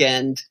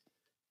weekend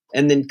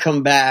and then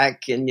come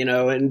back and,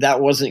 and that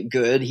wasn't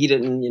good. He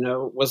didn't,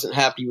 wasn't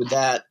happy with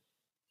that.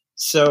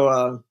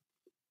 So,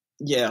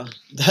 yeah,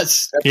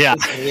 that's yeah.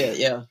 It.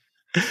 Yeah.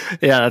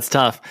 Yeah, that's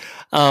tough.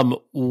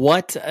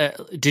 What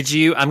did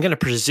you, I'm going to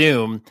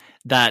presume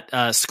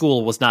that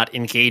school was not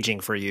engaging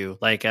for you.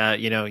 Like,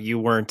 you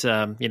weren't,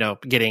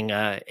 getting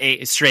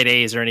straight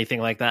A's or anything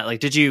like that.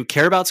 Like, did you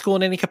care about school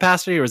in any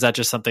capacity, or was that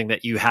just something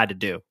that you had to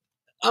do?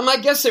 I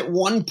guess at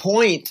one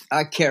point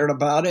I cared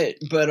about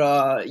it, but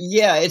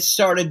it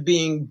started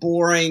being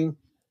boring.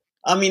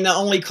 I mean, the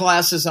only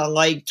classes I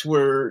liked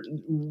were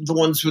the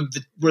ones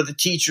where the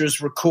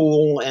teachers were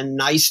cool and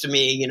nice to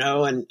me,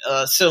 and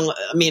so,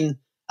 I mean,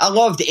 I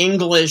loved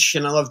English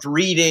and I loved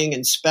reading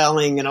and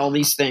spelling and all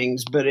these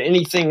things, but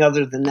anything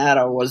other than that,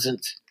 I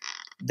wasn't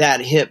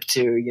that hip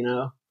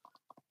to,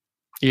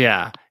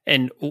 Yeah.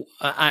 And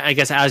I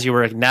guess as you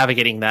were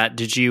navigating that,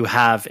 did you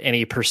have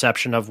any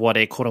perception of what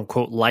a quote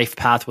unquote life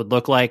path would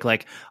look like?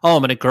 Like, oh,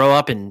 I'm going to grow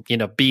up and,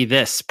 be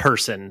this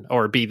person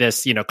or be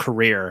this,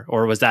 career?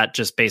 Or was that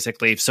just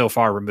basically so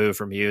far removed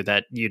from you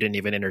that you didn't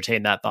even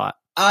entertain that thought?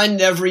 I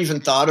never even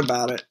thought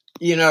about it.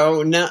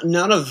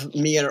 None of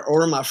me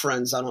or my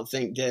friends, I don't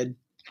think, did.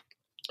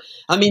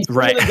 I mean, some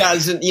of the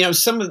guys,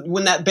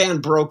 when that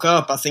band broke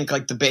up, I think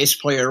like the bass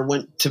player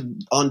went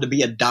on to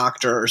be a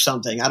doctor or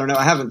something. I don't know.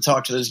 I haven't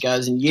talked to those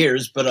guys in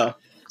years, but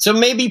so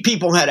maybe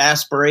people had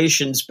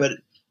aspirations, but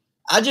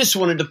I just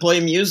wanted to play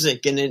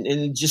music,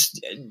 and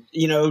just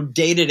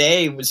day to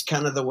day was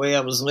kind of the way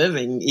I was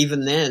living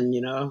even then,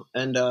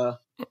 and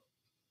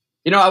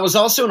I was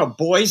also in a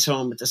boys'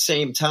 home at the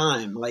same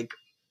time. Like,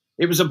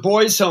 it was a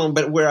boys' home,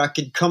 but where I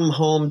could come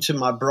home to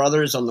my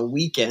brothers on the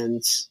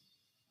weekends,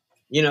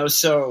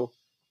 so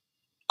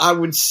I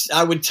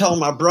would tell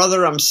my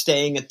brother I'm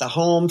staying at the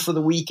home for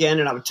the weekend,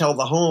 and I would tell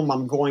the home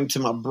I'm going to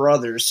my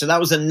brother's. So that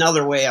was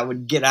another way I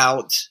would get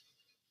out,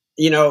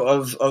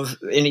 of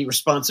any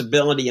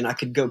responsibility, and I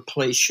could go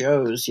play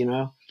shows,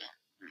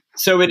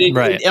 So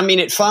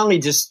it finally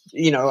just,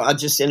 I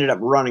just ended up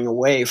running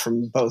away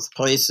from both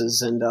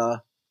places and,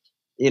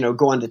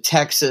 going to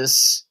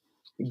Texas,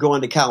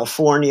 going to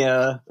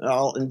California,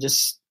 and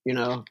just,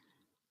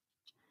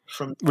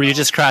 Were you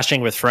just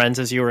crashing with friends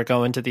as you were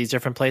going to these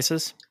different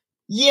places?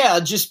 Yeah,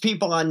 just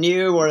people I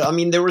knew. Or,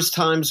 there was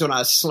times when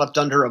I slept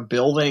under a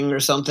building or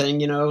something,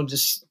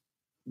 just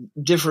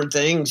different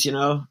things,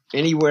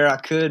 anywhere I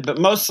could, but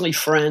mostly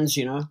friends,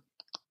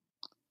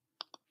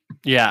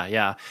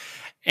 Yeah.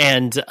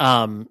 And,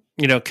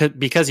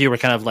 because you were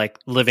kind of like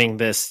living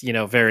this,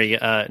 very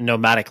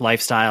nomadic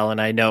lifestyle. And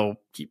I know,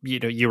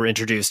 you were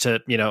introduced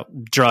to,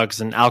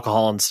 drugs and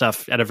alcohol and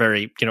stuff at a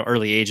very,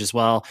 early age as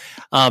well.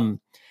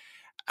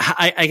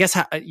 I guess,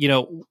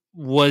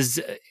 was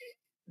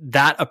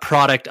that a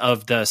product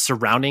of the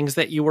surroundings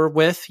that you were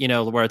with,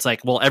 where it's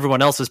like, well,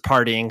 everyone else is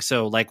partying,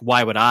 so like,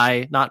 why would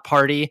I not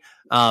party?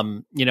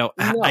 No.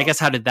 I guess,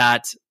 how did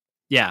that?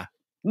 Yeah.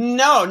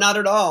 No, not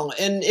at all.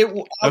 And it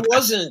Okay.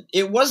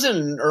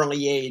 wasn't an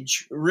early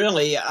age,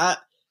 really. I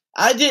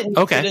didn't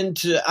Okay. get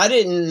into, I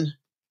didn't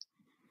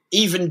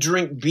even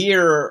drink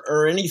beer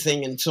or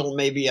anything until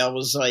maybe I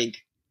was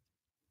like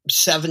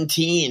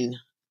 17,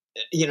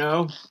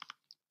 I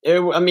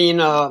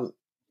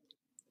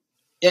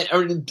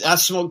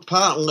smoked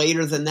pot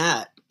later than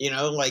that,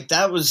 like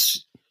that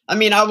was, I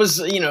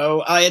was,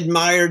 I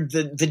admired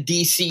the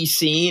DC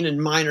scene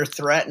and Minor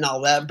Threat and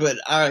all that, but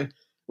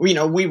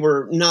we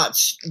were not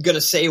going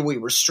to say we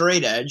were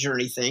straight edge or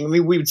anything. I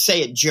mean, we would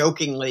say it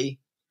jokingly,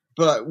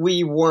 but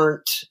we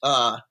weren't,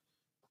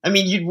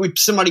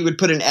 somebody would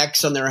put an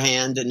X on their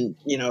hand and,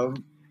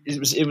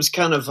 it was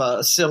kind of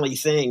a silly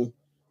thing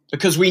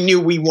because we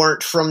knew we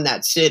weren't from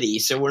that city.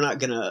 So we're not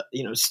going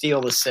to,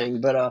 steal this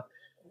thing. But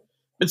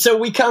so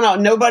we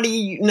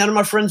none of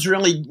my friends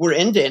really were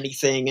into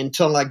anything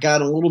until I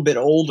got a little bit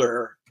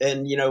older.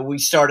 And, we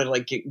started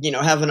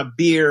having a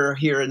beer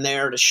here and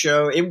there to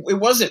show. It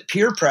wasn't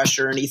peer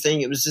pressure or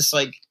anything. It was just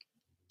like,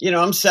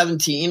 I'm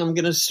 17. I'm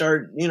going to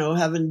start,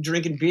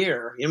 drinking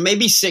beer.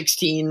 Maybe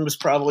 16 is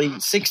probably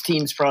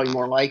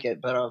more like it.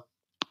 But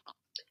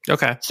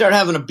Okay. start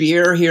having a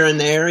beer here and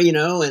there,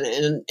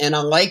 and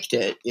I liked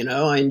it.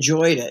 I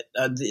enjoyed it.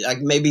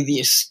 Maybe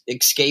the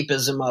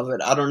escapism of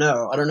it. I don't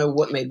know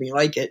what made me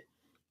like it.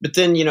 But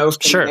then, from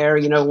Sure. there,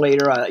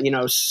 later I,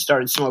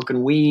 started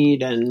smoking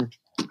weed and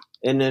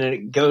then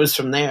it goes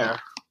from there.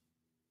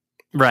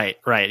 Right.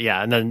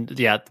 Yeah. And then,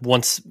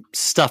 once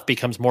stuff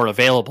becomes more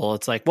available,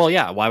 it's like, well,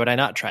 yeah, why would I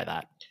not try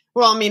that?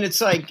 Well, it's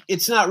like,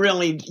 it's not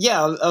really,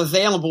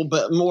 available,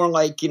 but more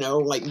like,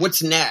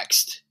 what's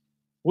next?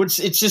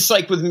 It's just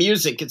like with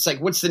music. It's like,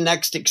 what's the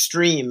next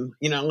extreme?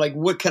 Like,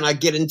 what can I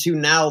get into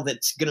now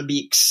that's going to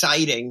be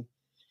exciting?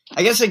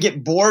 I guess I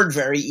get bored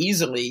very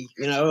easily,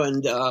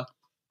 and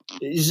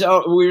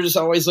we're just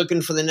always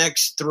looking for the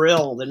next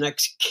thrill, the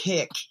next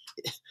kick,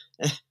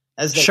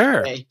 as they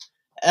Sure. say.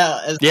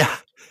 Yeah.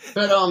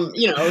 But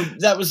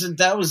that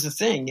was the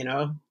thing,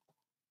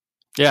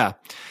 Yeah.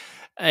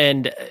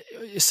 And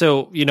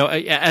so,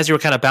 as you were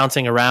kind of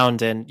bouncing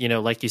around and,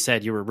 like you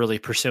said, you were really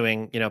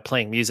pursuing,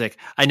 playing music.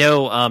 I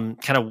know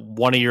kind of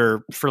one of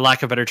your, for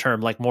lack of a better term,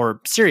 like more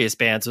serious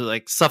bands,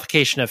 like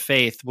Suffocation of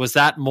Faith. Was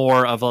that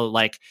more of a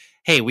like,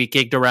 hey, we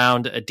gigged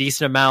around a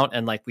decent amount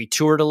and like we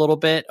toured a little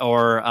bit?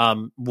 Or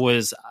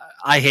was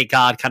I Hate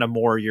God kind of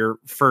more your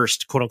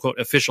first quote unquote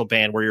official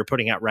band where you're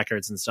putting out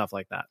records and stuff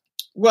like that?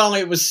 Well,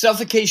 it was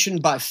Suffocation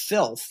by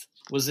Filth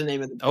was the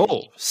name of the band.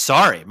 Oh,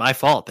 sorry. My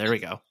fault. There we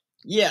go.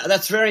 Yeah,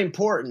 that's very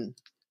important.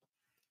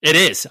 It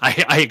is.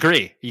 I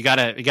agree. You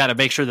gotta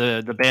make sure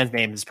the band's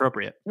name is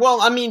appropriate. Well,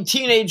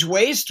 Teenage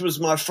Waste was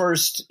my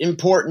first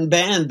important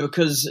band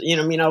because,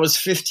 I was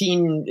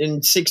 15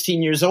 and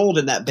 16 years old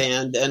in that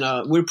band,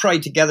 and we were probably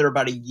together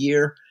about a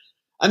year.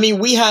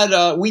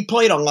 We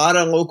played a lot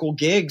of local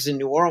gigs in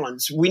New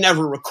Orleans. We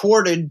never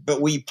recorded, but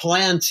we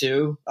planned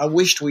to. I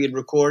wished we had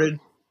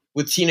recorded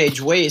with Teenage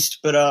Waste,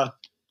 but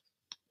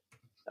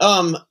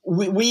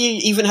we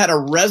even had a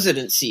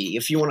residency,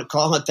 if you want to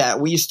call it that.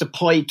 We used to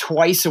play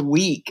twice a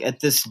week at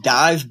this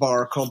dive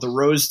bar called the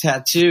Rose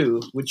Tattoo,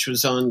 which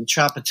was on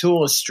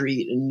Chapatula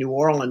Street in New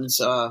Orleans.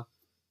 There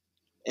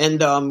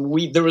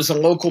was a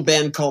local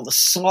band called the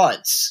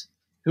Sluts,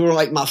 who were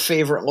like my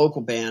favorite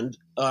local band.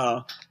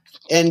 I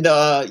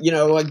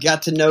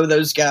got to know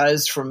those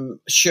guys from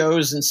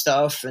shows and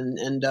stuff.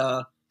 And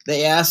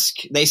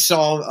they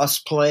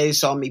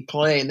saw me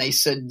play, and they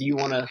said, "Do you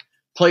want to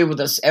play with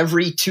us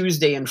every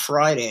Tuesday and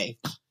Friday?"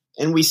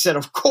 And we said,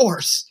 of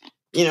course,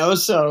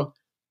 so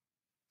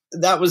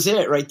that was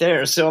it right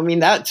there. So,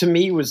 that to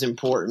me was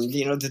important,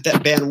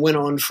 that band went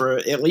on for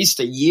at least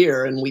a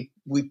year and we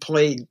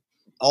played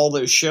all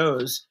those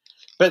shows.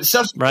 But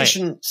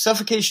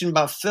Suffocation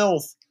by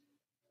Filth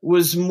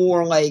was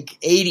more like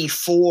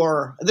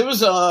 84. There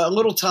was a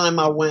little time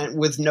I went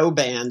with no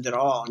band at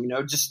all,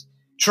 just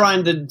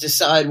trying to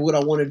decide what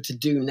I wanted to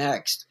do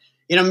next.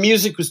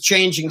 Music was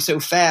changing so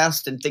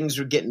fast and things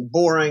were getting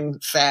boring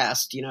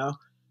fast, the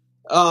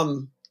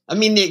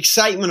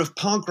excitement of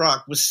punk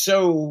rock was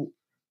so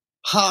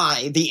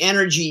high. The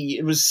energy,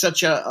 it was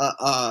such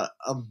a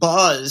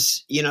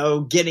buzz,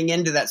 getting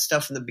into that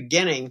stuff in the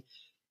beginning.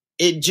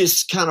 It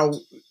just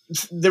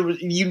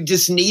you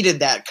just needed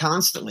that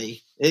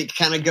constantly. It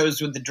kind of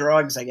goes with the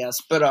drugs, I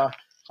guess. But,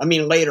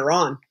 later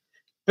on.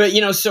 But,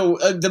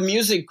 the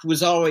music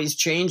was always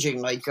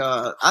changing. Like,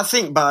 I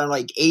think by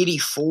like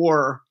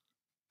 84,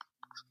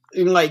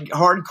 like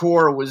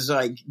hardcore was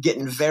like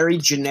getting very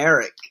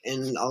generic,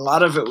 and a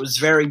lot of it was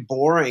very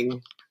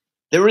boring.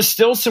 There was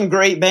still some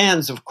great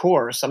bands, of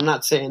course. I'm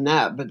not saying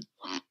that, but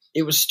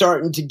it was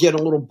starting to get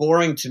a little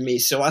boring to me.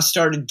 So I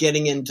started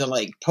getting into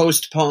like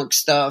post-punk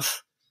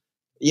stuff,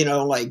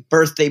 like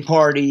Birthday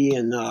Party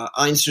and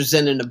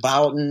Einstürzende and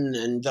Bauten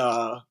and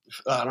I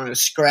don't know,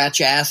 Scratch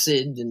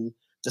Acid and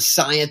The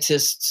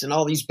Scientists and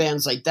all these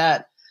bands like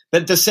that.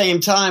 But at the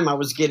same time, I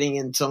was getting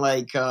into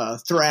like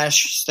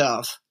thrash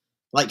stuff,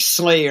 like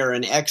Slayer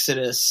and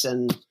Exodus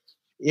and,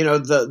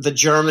 the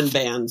German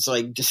bands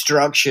like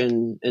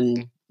Destruction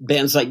and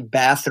bands like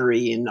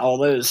Bathory and all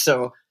those.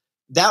 So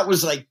that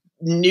was like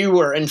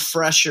newer and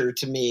fresher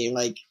to me,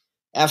 like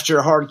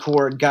after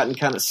hardcore had gotten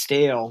kind of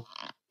stale.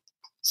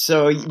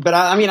 So, but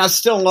I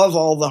still love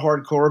all the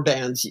hardcore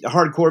bands,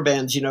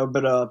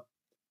 but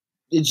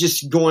it's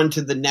just going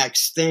to the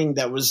next thing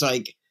that was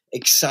like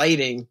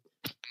exciting.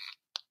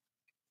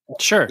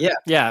 Sure.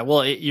 Yeah.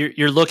 Well,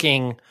 you're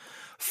looking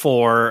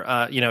for,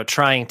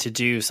 trying to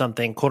do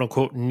something quote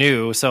unquote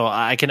new. So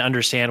I can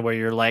understand where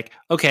you're like,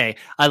 okay,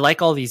 I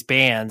like all these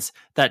bands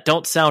that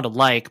don't sound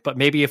alike, but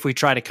maybe if we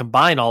try to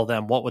combine all of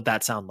them, what would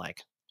that sound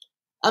like?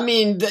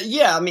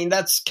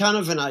 That's kind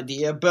of an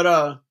idea, but,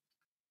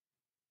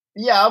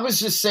 I was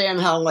just saying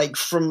how like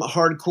from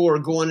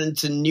hardcore going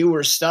into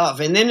newer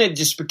stuff, and then it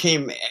just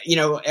became,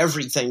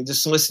 everything,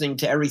 just listening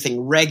to everything,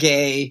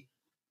 reggae,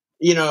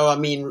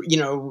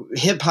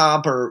 hip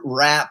hop or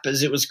rap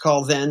as it was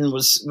called then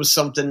was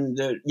something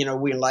that,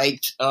 we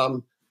liked.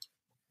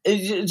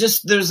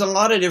 There's a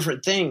lot of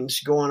different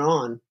things going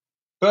on.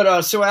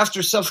 But, so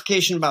after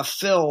Suffocation by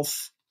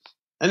Filth,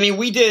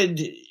 we did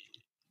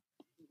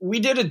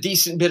a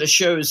decent bit of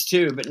shows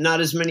too, but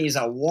not as many as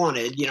I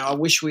wanted. I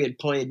wish we had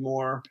played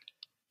more.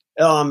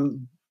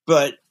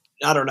 But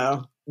I don't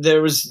know.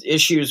 There was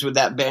issues with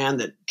that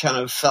band that kind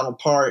of fell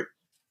apart.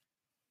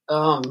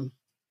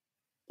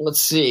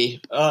 Let's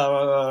see.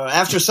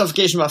 After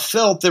Suffocation by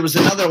Filth, there was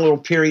another little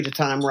period of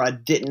time where I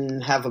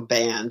didn't have a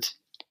band.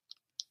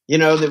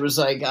 There was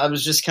like, I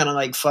was just kind of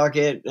like, fuck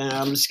it, and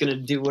I'm just going to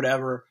do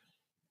whatever.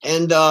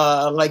 And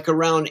like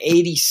around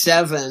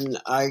 87,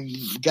 I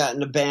got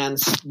into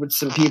bands with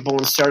some people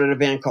and started a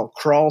band called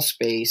Crawl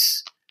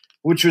Space,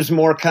 which was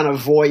more kind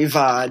of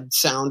Voivod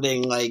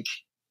sounding, like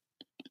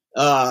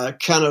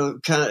kind of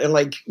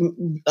like,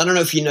 I don't know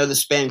if you know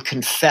this band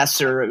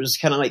Confessor. It was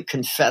kind of like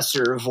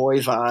Confessor,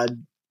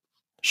 Voivod.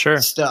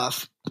 Sure.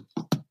 Stuff,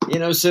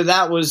 so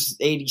that was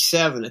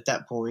 87 at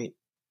that point.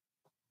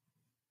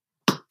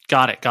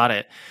 Got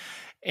it.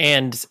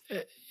 And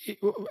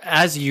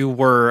as you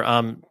were,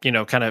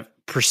 kind of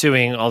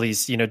pursuing all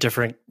these,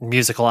 different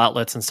musical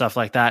outlets and stuff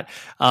like that,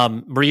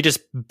 were you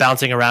just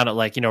bouncing around at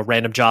like,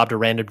 random job to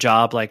random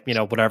job, like,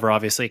 whatever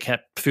obviously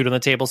kept food on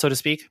the table, so to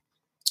speak?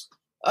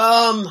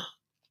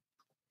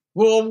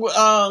 Well,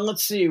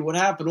 let's see what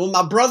happened. Well,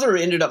 my brother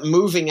ended up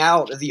moving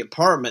out of the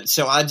apartment,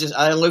 so I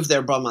lived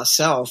there by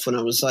myself when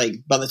I was like,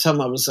 by the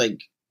time I was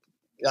like,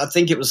 I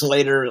think it was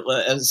later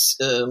as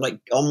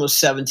like almost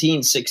 17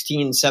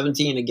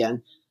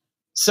 again.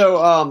 So,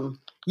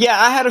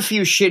 I had a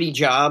few shitty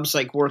jobs,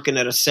 like working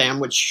at a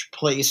sandwich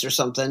place or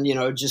something,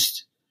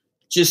 just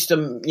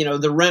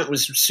the rent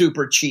was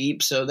super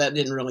cheap, so that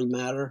didn't really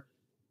matter.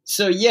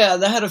 So I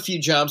had a few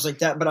jobs like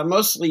that, but I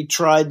mostly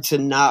tried to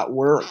not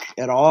work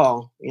at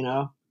all,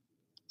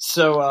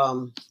 So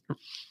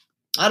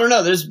I don't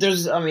know.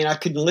 There's I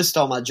could list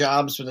all my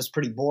jobs, but that's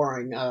pretty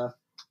boring. No,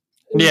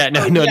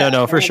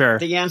 for sure.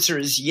 The answer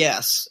is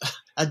yes.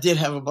 I did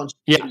have a bunch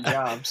of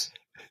jobs.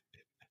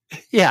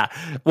 Yeah.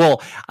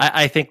 Well,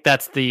 I think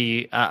that's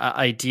the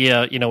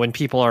idea, when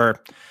people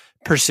are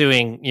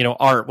pursuing,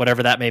 art,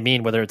 whatever that may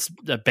mean, whether it's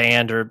a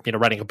band or,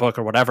 writing a book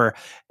or whatever,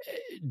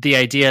 the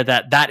idea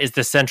that is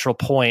the central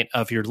point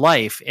of your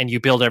life and you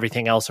build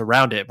everything else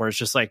around it, where it's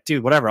just like,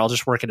 dude, whatever, I'll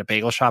just work at a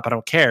bagel shop. I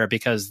don't care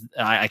because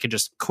I could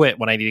just quit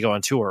when I need to go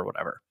on tour or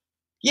whatever.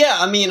 Yeah.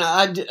 I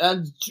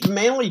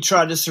mainly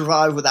tried to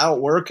survive without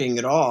working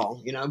at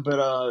all,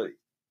 but,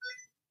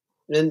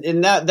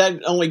 and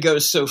that only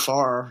goes so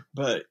far,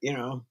 but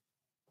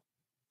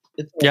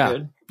it's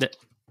good.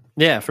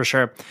 Yeah, for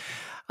sure.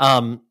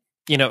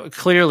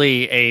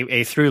 Clearly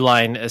a through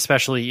line,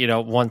 especially,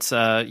 once,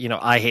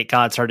 I Hate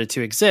God started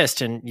to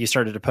exist and you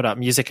started to put out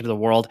music into the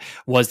world,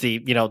 was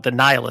the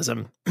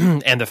nihilism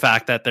and the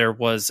fact that there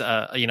was,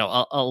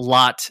 a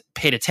lot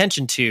paid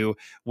attention to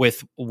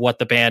with what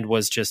the band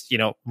was just,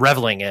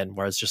 reveling in,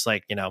 where it's just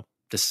like,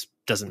 this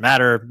doesn't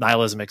matter,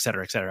 nihilism, et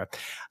cetera, et cetera.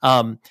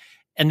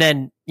 And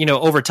then,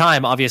 over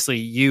time, obviously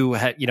you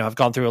have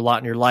gone through a lot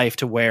in your life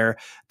to where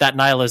that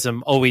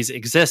nihilism always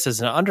exists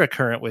as an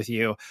undercurrent with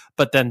you,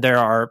 but then there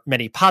are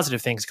many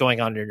positive things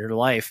going on in your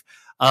life.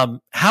 How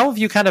have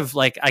you kind of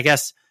like, I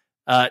guess,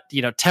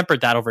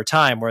 tempered that over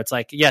time where it's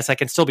like, yes, I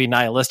can still be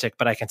nihilistic,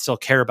 but I can still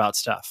care about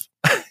stuff,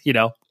 I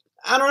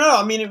don't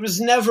know. It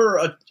was never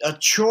a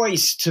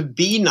choice to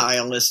be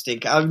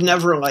nihilistic. I've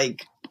never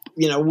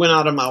went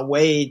out of my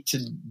way to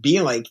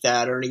be like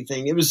that or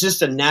anything. It was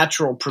just a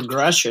natural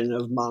progression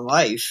of my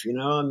life.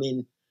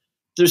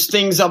 there's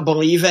things I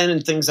believe in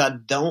and things I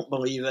don't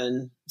believe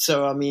in.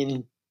 So, I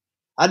mean,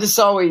 I just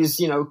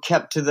always,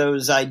 kept to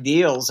those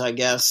ideals, I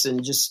guess.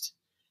 And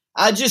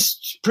I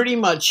just pretty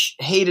much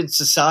hated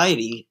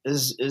society I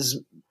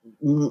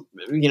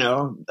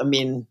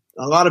mean,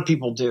 a lot of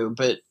people do,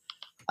 but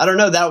I don't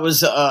know. That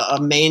was a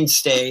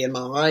mainstay in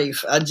my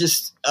life. I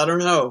don't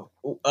know.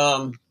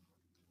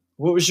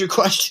 What was your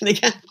question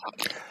again?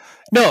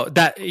 No,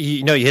 that,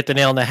 you hit the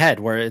nail on the head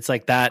where it's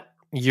like that,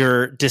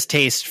 your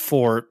distaste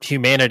for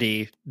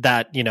humanity,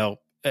 that,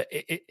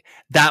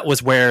 that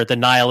was where the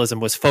nihilism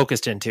was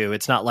focused into.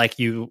 It's not like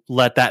you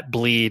let that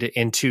bleed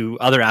into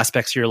other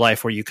aspects of your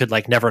life where you could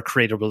like never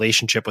create a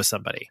relationship with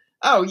somebody.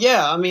 Oh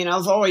yeah. I mean,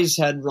 I've always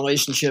had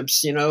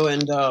relationships, and,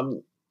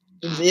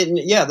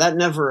 that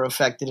never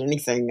affected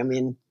anything. I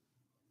mean,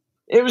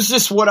 it was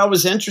just what I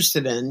was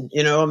interested in,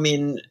 I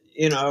mean,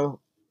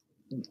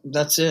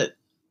 that's it.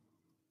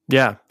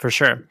 Yeah, for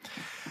sure.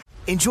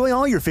 Enjoy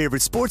all your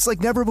favorite sports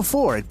like never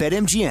before at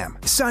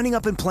BetMGM. Signing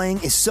up and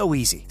playing is so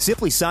easy.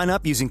 Simply sign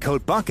up using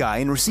code Buckeye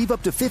and receive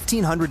up to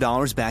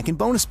 $1,500 back in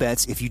bonus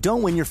bets if you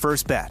don't win your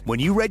first bet. When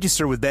you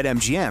register with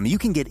BetMGM, you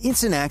can get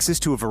instant access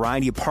to a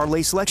variety of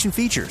parlay selection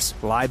features,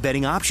 live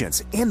betting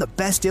options, and the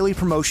best daily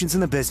promotions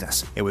in the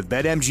business. And with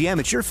BetMGM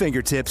at your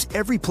fingertips,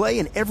 every play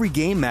and every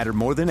game matter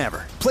more than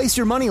ever. Place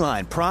your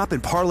moneyline, prop,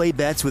 and parlay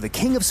bets with the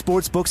king of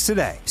sportsbooks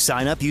today.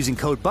 Sign up using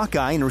code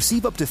Buckeye and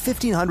receive up to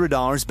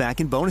 $1,500 back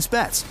in bonus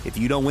bets if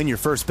you don't win your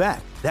first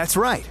bet. That's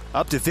right,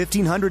 up to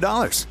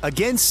 $1,500.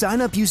 Again, sign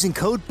up using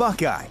code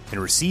Buckeye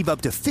and receive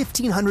up to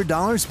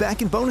 $1,500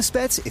 back in bonus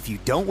bets if you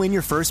don't win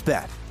your first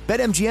bet.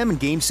 BetMGM and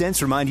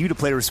GameSense remind you to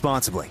play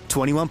responsibly.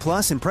 21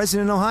 plus and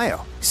present in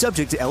Ohio.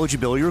 Subject to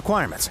eligibility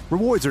requirements.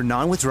 Rewards are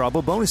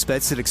non-withdrawable bonus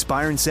bets that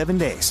expire in 7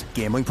 days.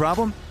 Gambling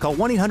problem? Call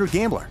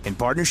 1-800-GAMBLER in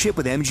partnership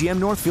with MGM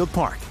Northfield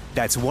Park.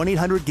 That's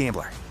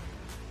 1-800-GAMBLER.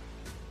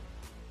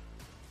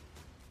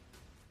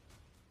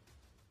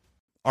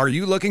 Are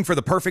you looking for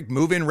the perfect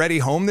move-in ready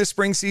home this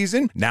spring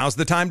season? Now's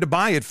the time to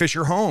buy at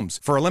Fisher Homes.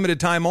 For a limited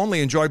time only,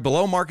 enjoy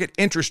below-market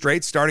interest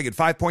rates starting at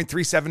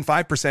 5.375%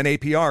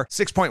 APR,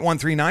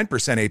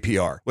 6.139%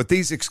 APR. With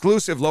these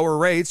exclusive lower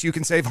rates, you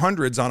can save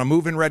hundreds on a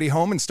move-in ready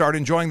home and start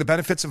enjoying the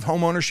benefits of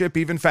home ownership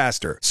even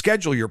faster.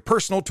 Schedule your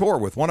personal tour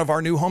with one of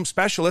our new home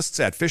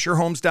specialists at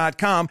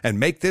FisherHomes.com and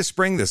make this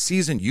spring the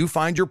season you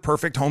find your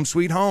perfect home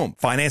sweet home.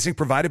 Financing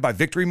provided by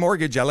Victory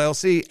Mortgage,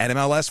 LLC,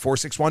 NMLS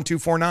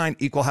 461249,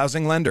 Equal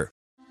Housing Lender.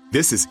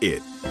 This is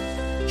it.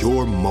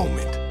 Your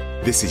moment.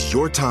 This is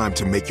your time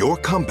to make your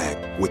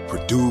comeback with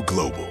Purdue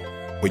Global.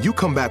 When you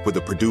come back with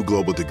a Purdue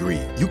Global degree,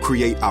 you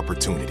create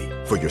opportunity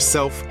for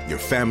yourself, your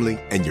family,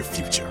 and your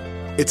future.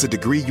 It's a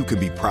degree you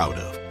can be proud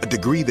of, a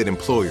degree that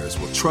employers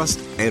will trust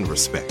and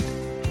respect.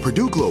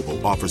 Purdue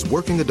Global offers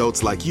working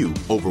adults like you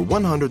over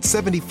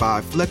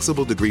 175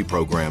 flexible degree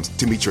programs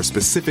to meet your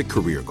specific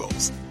career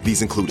goals.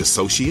 These include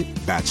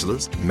associate,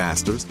 bachelor's,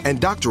 master's, and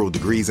doctoral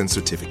degrees and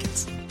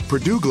certificates.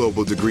 Purdue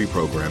Global degree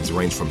programs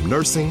range from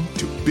nursing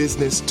to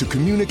business to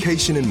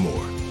communication and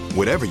more.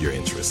 Whatever your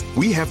interest,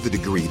 we have the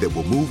degree that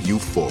will move you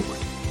forward.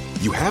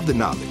 You have the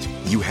knowledge,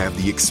 you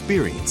have the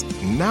experience.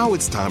 Now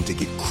it's time to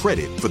get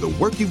credit for the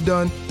work you've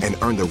done and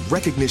earn the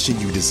recognition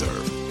you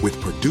deserve with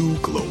Purdue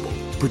Global,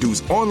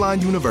 Purdue's online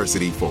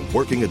university for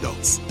working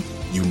adults.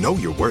 You know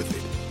you're worth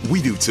it.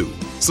 We do too.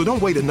 So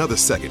don't wait another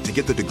second to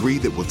get the degree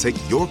that will take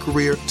your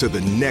career to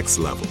the next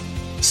level.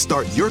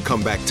 Start your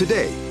comeback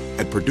today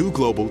at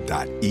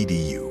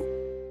purdueglobal.edu.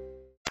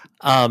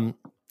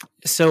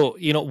 So,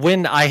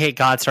 when I Hate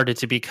God started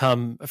to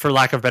become, for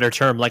lack of a better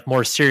term, like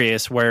more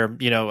serious, where,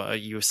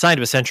 you signed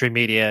with Century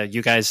Media,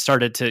 you guys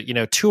started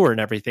to, tour and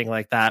everything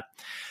like that.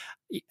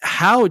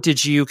 How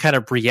did you kind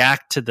of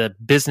react to the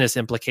business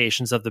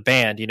implications of the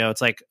band?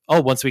 It's like,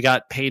 oh, once we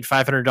got paid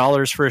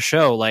 $500 for a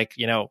show, like,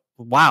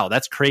 wow,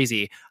 that's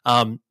crazy.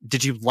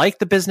 Did you like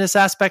the business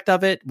aspect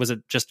of it? Was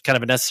it just kind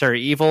of a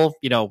necessary evil?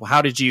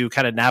 How did you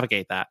kind of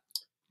navigate that?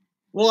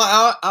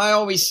 Well, I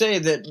always say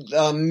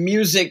that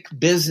music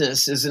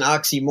business is an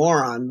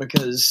oxymoron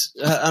because,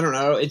 I don't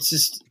know, it's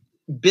just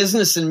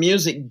business and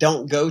music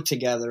don't go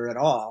together at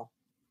all.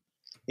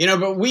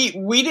 But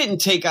we didn't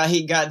take I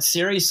Hate God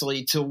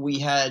seriously till we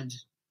had,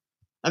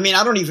 I mean,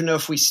 I don't even know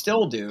if we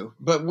still do,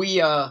 but we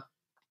all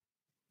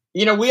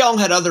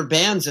had other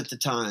bands at the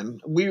time.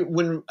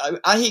 When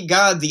I Hate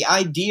God, the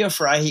idea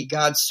for I Hate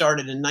God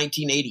started in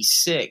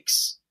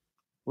 1986.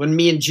 When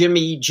me and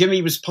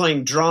Jimmy was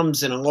playing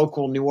drums in a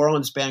local New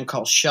Orleans band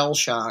called Shell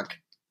Shock,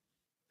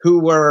 they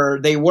were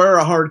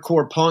a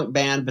hardcore punk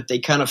band, but they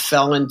kind of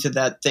fell into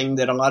that thing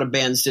that a lot of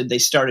bands did. They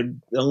got a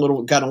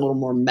little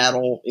more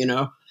metal,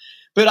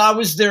 But I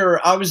was their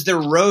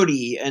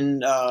roadie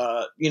and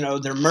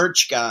their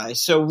merch guy.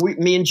 So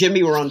me and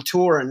Jimmy were on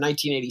tour in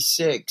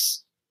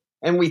 1986,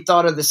 and we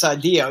thought of this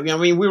idea.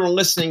 We were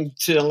listening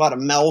to a lot of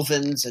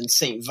Melvins and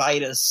St.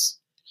 Vitus,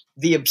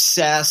 The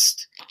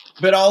Obsessed.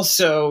 But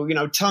also,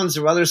 tons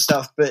of other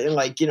stuff. But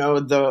my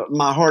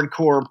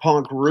hardcore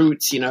punk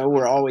roots,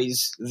 were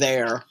always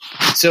there.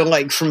 So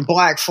like from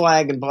Black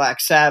Flag and Black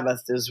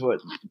Sabbath is what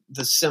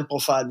the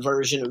simplified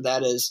version of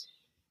that is.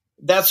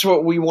 that's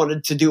what we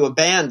wanted to do a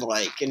band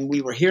like. And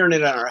we were hearing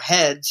it in our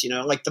heads,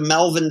 like the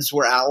Melvins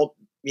were out,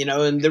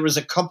 and there was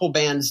a couple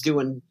bands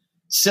doing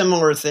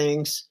similar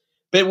things,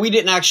 but we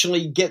didn't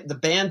actually get the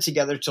band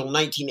together till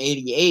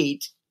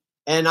 1988.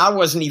 And I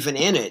wasn't even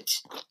in it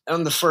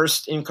on the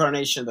first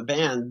incarnation of the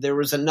band. There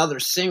was another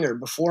singer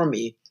before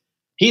me.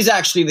 He's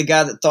actually the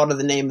guy that thought of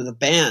the name of the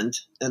band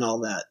and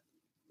all that.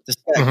 This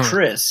guy,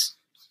 Chris.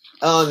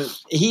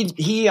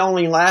 He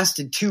only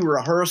lasted 2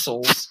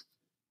 rehearsals,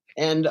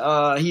 and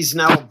he's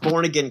now a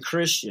born-again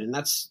Christian.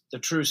 That's the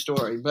true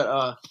story.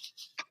 But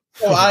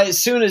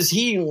as soon as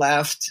he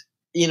left,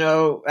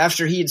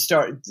 after he had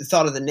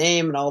thought of the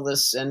name and all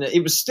this, and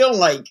it was still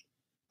like,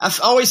 I've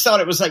always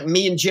thought it was like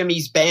me and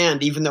Jimmy's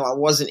band, even though I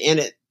wasn't in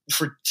it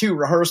for 2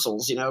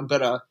 rehearsals,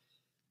 but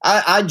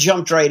I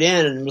jumped right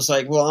in and was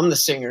like, well, I'm the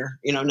singer,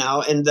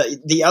 now. And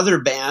the other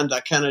band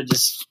I kind of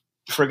just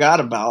forgot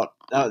about,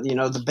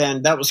 the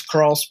band that was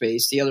Crawl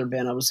Space, the other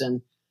band I was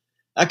in.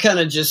 I kind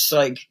of just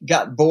like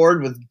got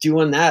bored with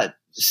doing that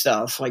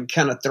stuff, like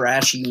kind of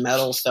thrashy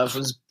metal stuff. It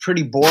was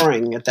pretty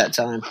boring at that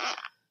time.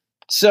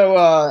 So,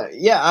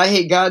 I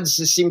Hate Gods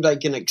just seemed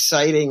like an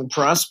exciting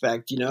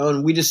prospect,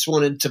 and we just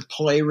wanted to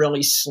play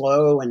really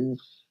slow and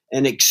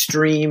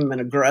extreme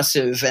and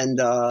aggressive and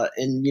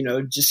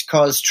just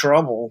cause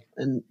trouble.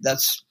 And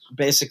that's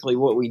basically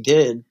what we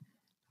did.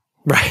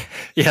 Right.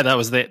 Yeah. That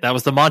was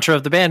the mantra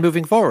of the band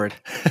moving forward.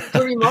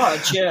 Pretty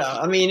much. Yeah.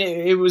 I mean,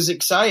 it was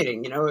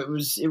exciting,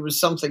 it was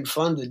something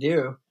fun to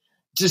do.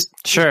 Just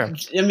sure.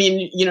 I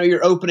mean,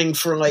 you're opening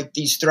for like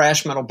these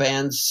thrash metal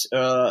bands,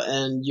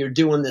 and you're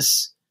doing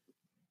this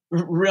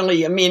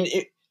really, I mean,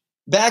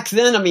 back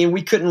then, I mean,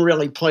 we couldn't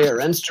really play our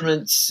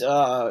instruments.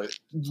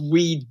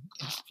 We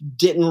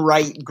didn't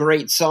write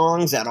great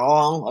songs at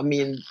all. I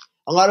mean,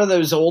 a lot of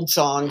those old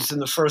songs in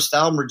the first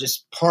album were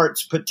just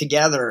parts put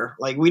together.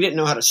 Like, we didn't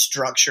know how to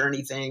structure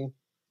anything.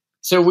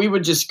 So we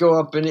would just go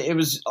up, and it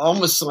was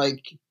almost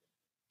like,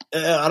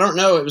 I don't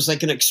know, it was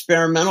like an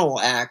experimental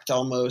act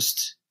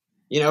almost.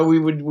 We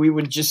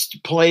would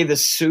just play the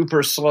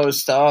super slow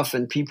stuff,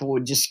 and people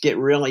would just get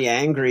really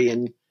angry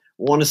and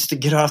want us to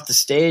get off the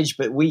stage,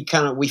 but we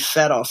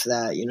fed off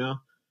that,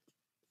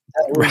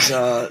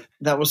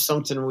 that was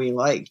something we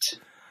liked.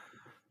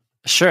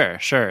 Sure.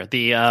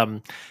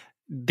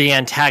 The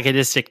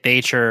antagonistic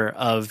nature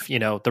of,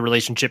 the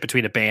relationship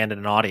between a band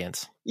and an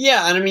audience.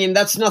 Yeah. And I mean,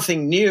 that's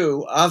nothing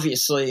new,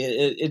 obviously.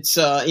 It's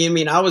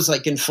I was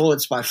like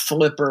influenced by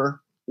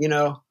Flipper,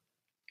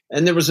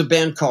 and there was a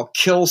band called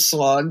Kill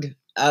Slug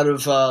out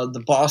of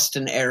the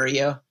Boston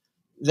area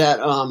that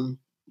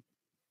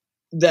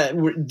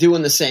were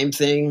doing the same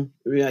thing,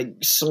 like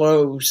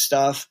slow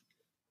stuff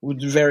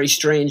with very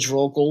strange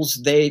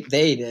vocals. They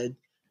did.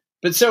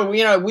 But so,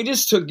 we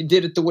just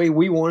did it the way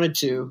we wanted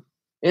to.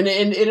 And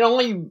it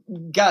only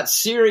got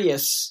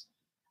serious.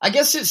 I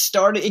guess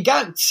it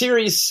got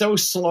serious so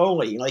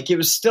slowly. Like, it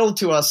was still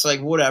to us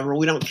like, whatever,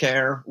 we don't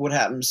care what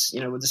happens,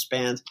 with this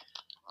band.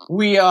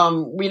 We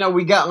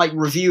got like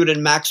reviewed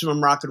in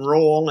Maximum Rock and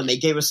Roll, and they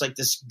gave us like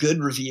this good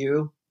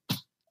review.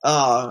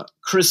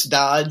 Chris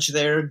Dodge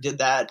there did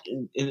that.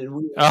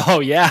 Oh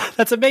yeah,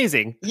 that's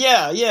amazing.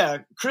 Yeah.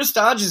 Chris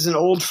Dodge is an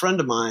old friend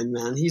of mine,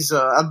 man. He's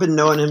I've been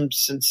knowing him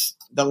since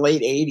the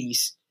late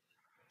 80s.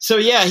 So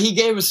yeah, he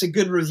gave us a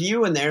good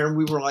review in there, and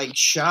we were like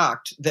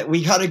shocked that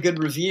we got a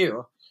good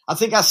review. I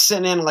think I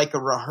sent in like a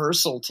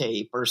rehearsal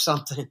tape or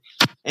something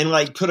and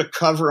like put a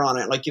cover on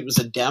it like it was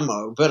a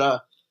demo.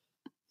 But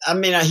I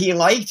mean, he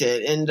liked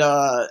it, and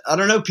I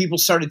don't know, people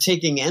started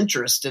taking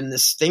interest in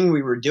this thing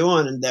we were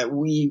doing, and that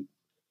we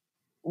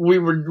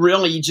were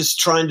really just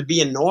trying to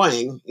be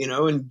annoying,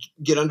 and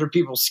get under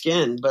people's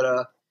skin.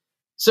 But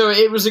so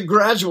it was a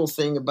gradual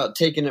thing about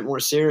taking it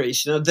more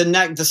serious.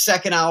 The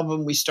second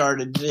album we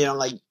started,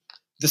 like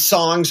the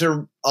songs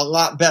are a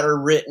lot better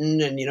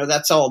written, and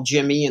that's all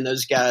Jimmy and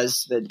those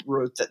guys that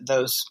wrote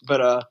those.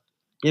 But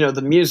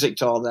the music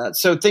to all that,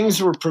 so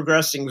things were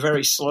progressing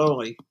very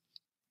slowly.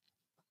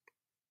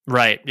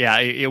 Right. Yeah.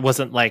 It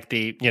wasn't like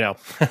the,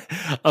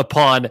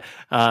 upon,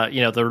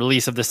 the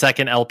release of the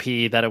second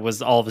LP that it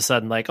was all of a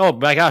sudden like, oh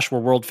my gosh, we're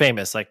world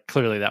famous. Like,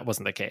 clearly that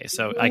wasn't the case.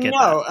 So I get that.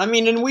 No, I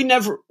mean, and we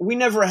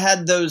never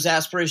had those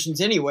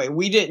aspirations anyway.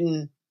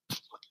 We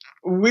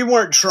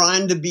weren't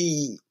trying to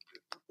be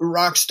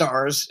rock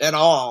stars at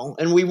all.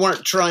 And we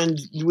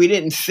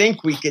didn't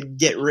think we could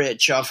get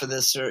rich off of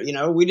this, or,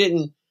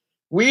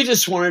 we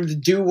just wanted to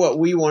do what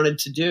we wanted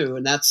to do.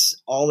 And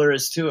that's all there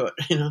is to it,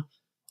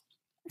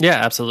 Yeah,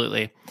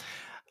 absolutely.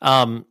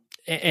 And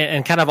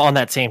kind of on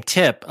that same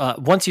tip,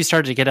 once you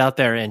started to get out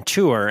there and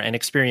tour and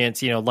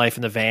experience, life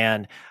in the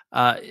van,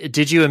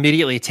 did you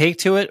immediately take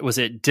to it? Was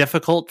it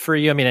difficult for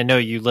you? I mean, I know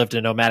you lived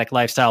a nomadic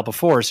lifestyle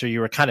before, so you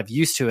were kind of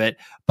used to it.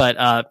 But,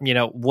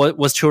 what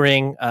was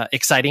touring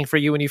exciting for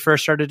you when you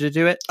first started to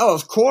do it? Oh,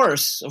 of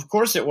course. Of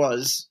course it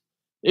was.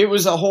 It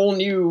was a whole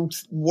new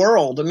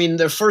world. I mean,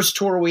 the first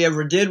tour we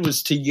ever did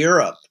was to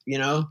Europe,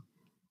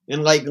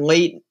 in like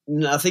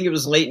I think it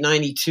was late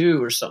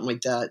 92 or something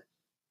like that.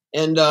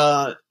 And,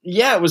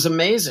 it was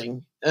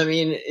amazing. I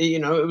mean,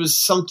 it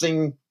was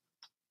something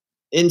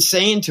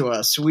insane to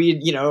us.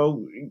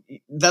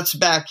 That's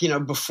back,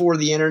 before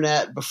the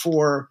internet,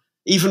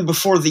 even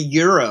before the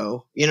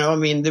euro, I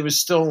mean, there was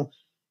still,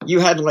 you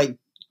had like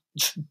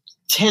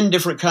 10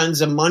 different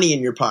kinds of money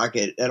in your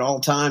pocket at all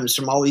times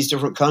from all these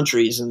different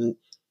countries. And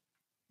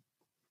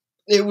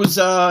it was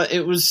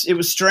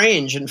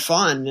strange and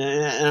fun.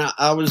 And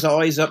I was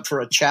always up for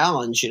a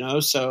challenge,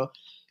 so,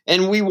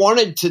 and we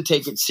wanted to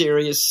take it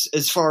serious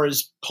as far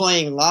as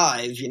playing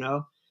live,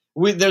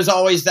 there's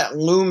always that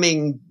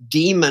looming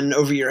demon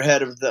over your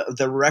head of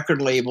the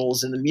record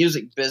labels and the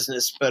music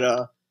business.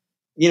 But,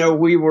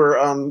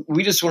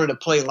 we just wanted to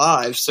play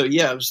live. So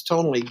yeah, it was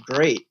totally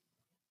great.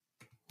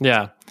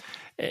 Yeah.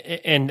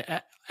 And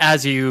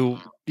as you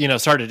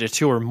started to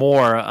tour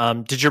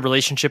more, did your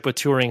relationship with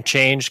touring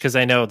change? Because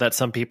I know that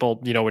some people,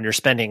 when you're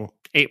spending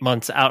 8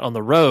 months out on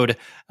the road,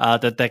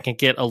 that can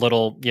get a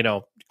little,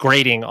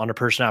 grating on a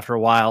person after a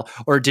while.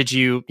 Or did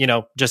you,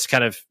 just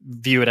kind of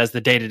view it as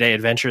the day-to-day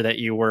adventure that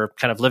you were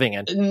kind of living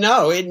in?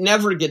 No, it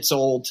never gets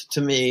old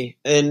to me.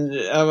 And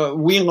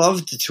we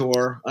love to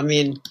tour. I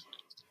mean,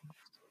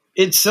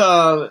 it's,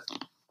 I'm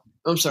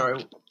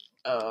sorry.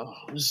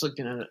 I'm just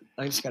looking at it.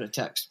 I just got a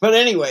text. But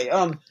anyway,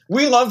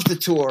 we love to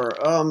tour.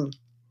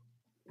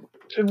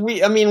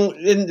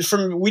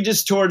 We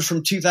just toured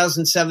from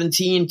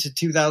 2017 to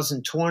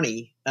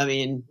 2020. I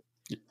mean,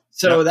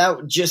 so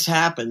that just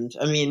happened.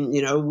 I mean,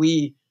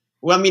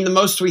 the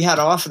most we had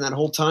off in that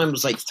whole time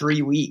was like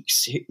 3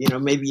 weeks,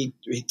 maybe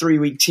 3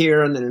 weeks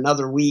here and then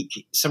another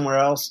week somewhere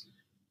else.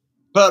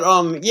 But,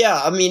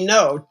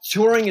 no,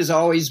 touring has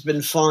always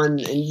been fun,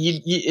 and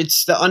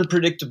it's the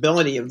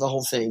unpredictability of the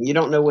whole thing. You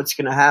don't know what's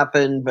going to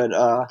happen, but,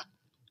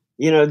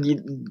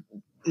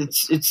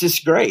 it's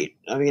just great.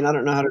 I mean, I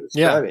don't know how to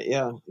describe it.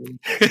 Yeah.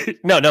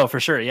 No, for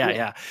sure.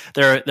 Yeah.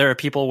 There are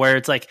people where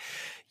it's like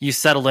you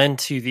settle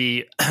into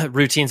the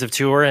routines of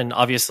tour, and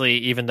obviously,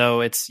 even though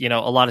it's, a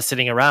lot of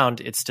sitting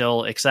around, it's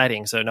still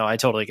exciting. So no, I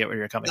totally get where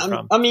you're coming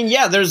from. I mean,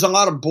 yeah, there's a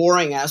lot of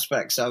boring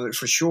aspects of it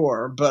for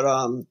sure. But,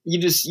 you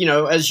just,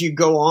 as you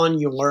go on,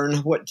 you learn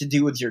what to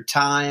do with your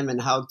time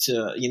and how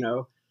to,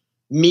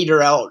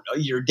 meter out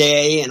your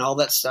day and all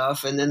that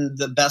stuff. And then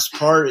the best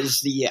part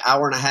is the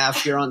hour and a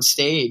half you're on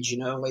stage,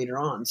 later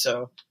on.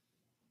 So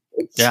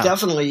it's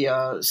definitely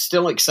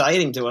still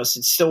exciting to us.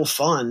 It's still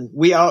fun.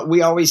 We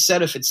always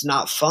said if it's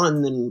not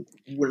fun, then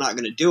we're not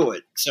going to do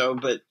it. So,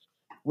 but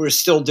we're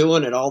still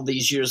doing it all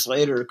these years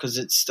later because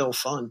it's still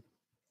fun.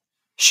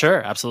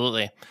 Sure,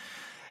 absolutely.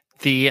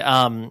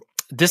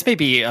 This may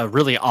be a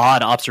really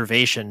odd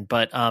observation,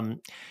 but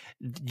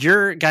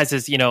your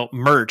guys'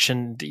 merch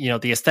and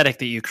the aesthetic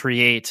that you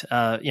create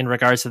in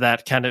regards to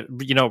that kind of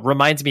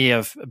reminds me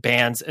of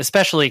bands,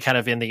 especially kind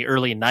of in the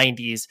early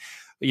 90s.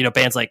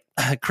 Bands like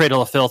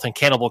Cradle of Filth and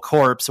Cannibal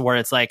Corpse, where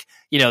it's like,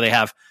 they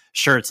have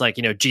shirts like,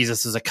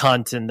 Jesus is a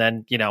cunt. And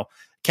then,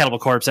 Cannibal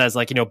Corpse has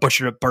like,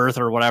 butchered at birth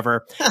or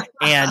whatever.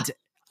 And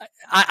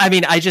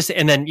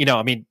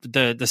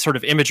the sort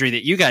of imagery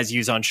that you guys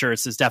use on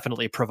shirts is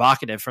definitely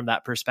provocative from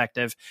that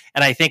perspective.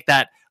 And I think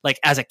that like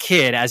as a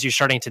kid, as you're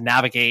starting to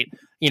navigate,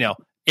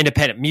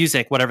 independent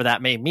music, whatever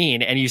that may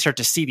mean, and you start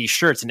to see these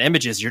shirts and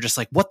images, you're just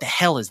like, what the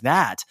hell is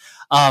that?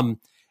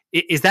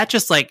 Is that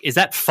just like, is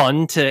that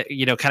fun to,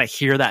 kind of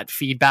hear that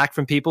feedback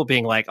from people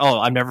being like, oh,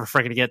 I'm never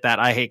freaking to get that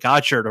I Hate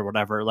God shirt or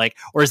whatever, like,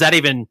 or is that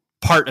even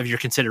part of your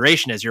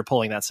consideration as you're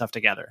pulling that stuff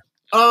together?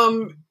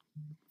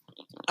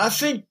 I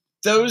think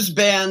those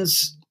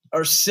bands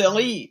are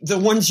silly, the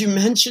ones you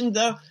mentioned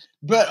though,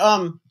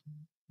 but,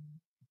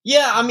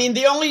 yeah, I mean,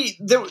 the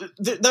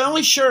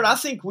only shirt I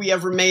think we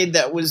ever made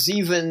that was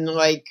even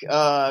like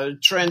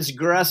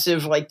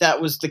transgressive like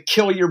that was the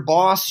Kill Your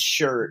Boss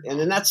shirt, and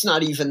then that's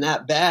not even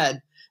that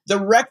bad. The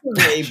record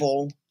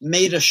label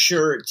made a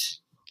shirt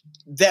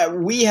that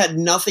we had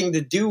nothing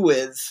to do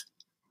with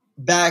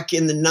back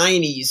in the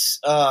 90s,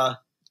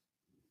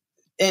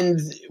 and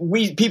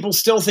people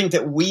still think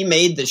that we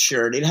made the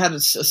shirt. It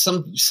had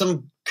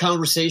some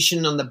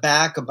conversation on the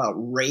back about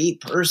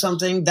rape or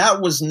something.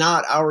 That was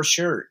not our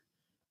shirt.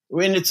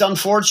 And it's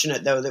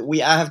unfortunate though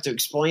that I have to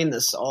explain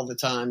this all the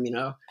time,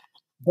 But,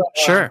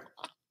 sure.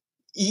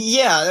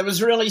 Yeah, that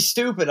was really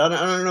stupid. I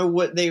don't know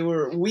what they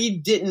were. We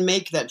didn't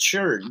make that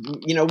shirt.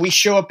 We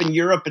show up in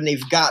Europe and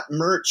they've got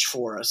merch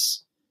for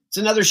us. It's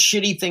another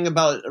shitty thing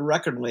about a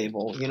record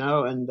label,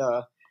 and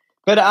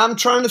but I'm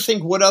trying to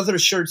think what other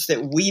shirts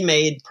that we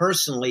made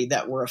personally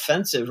that were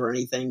offensive or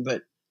anything,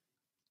 but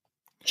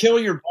Kill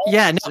Your Balls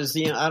is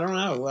I don't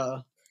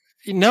know.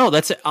 No,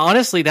 that's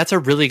a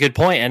really good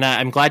point. And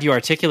I'm glad you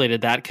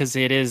articulated that because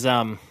it is,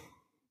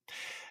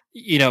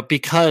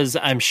 because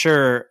I'm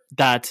sure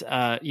that,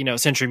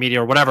 Century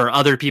Media or whatever,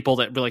 other people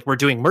that were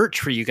doing merch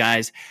for you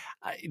guys,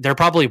 there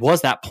probably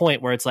was that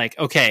point where it's like,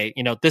 okay,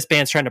 this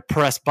band's trying to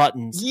press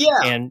buttons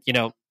and,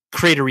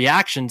 create a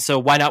reaction. So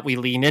why not we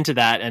lean into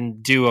that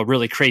and do a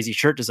really crazy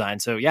shirt design?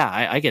 So yeah,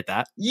 I get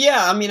that.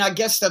 Yeah. I mean, I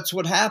guess that's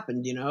what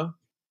happened, Yeah,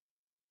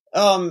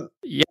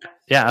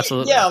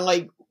 absolutely. Yeah.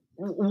 Like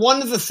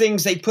one of the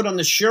things they put on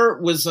the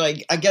shirt was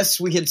like, I guess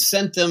we had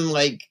sent them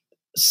like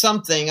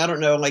something, I don't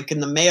know, like in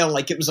the mail,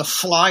 like it was a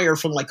flyer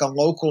from like a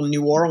local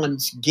New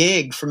Orleans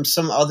gig from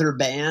some other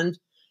band.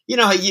 You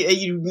know how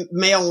you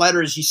mail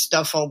letters, you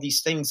stuff all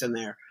these things in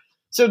there.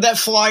 So that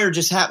flyer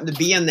just happened to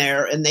be in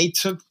there, and they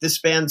took this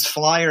band's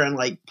flyer and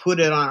like put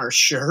it on our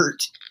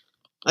shirt.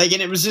 Like,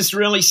 and it was just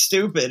really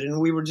stupid. And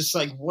we were just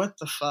like, what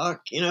the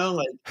fuck? You know,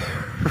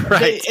 like,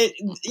 Right.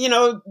 you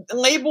know,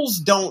 labels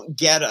don't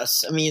get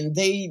us. I mean,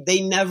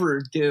 they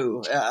never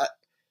do.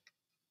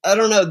 I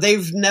don't know.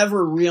 They've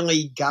never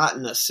really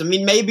gotten us. I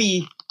mean,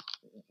 maybe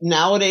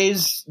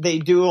nowadays they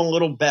do a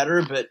little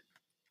better, but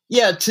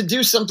yeah, to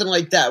do something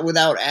like that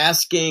without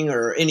asking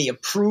or any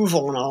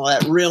approval and all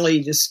that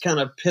really just kind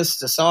of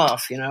pissed us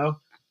off, you know?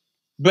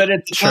 But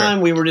at the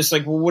time we were just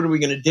like, well, what are we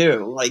going to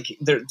do? Like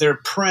they're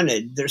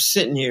printed, they're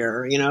sitting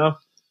here, you know?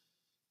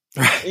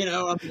 You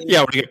know, I mean,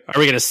 Yeah, are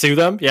we going to sue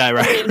them? Yeah,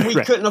 right. I mean, we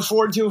Right. couldn't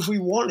afford to if we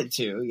wanted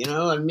to, you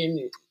know? I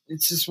mean,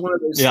 it's just one of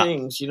those Yeah.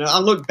 things, you know? I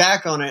look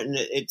back on it and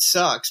it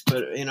sucks,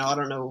 but, you know, I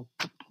don't know.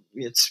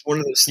 It's one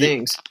of those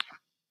things.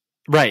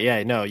 Right.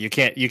 Yeah. No, you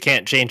can't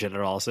change it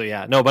at all. So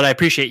yeah, no, but I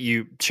appreciate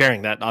you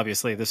sharing that.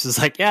 Obviously this is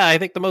like, yeah, I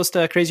think the most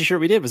crazy shirt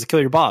we did was Kill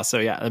Your Boss. So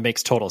yeah, it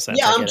makes total sense.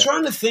 Yeah. I I'm get it.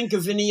 trying to think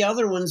of any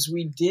other ones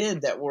we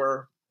did that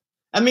were,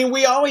 I mean,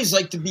 we always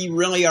like to be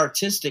really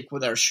artistic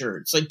with our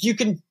shirts. Like you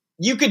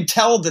could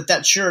tell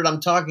that shirt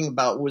I'm talking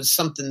about was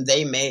something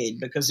they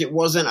made because it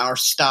wasn't our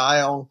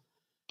style.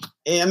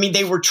 I mean,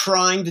 they were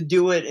trying to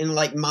do it in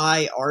like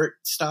my art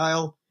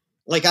style.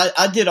 Like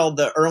I did all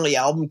the early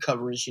album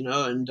covers, you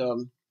know, and,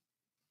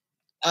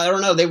 I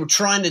don't know. They were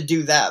trying to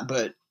do that,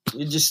 but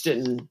it just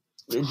didn't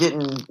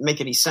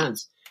make any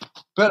sense.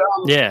 But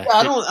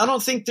I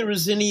don't think there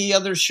was any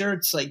other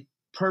shirts like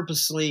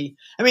purposely.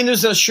 I mean,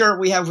 there's a shirt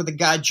we have with a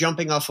guy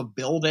jumping off a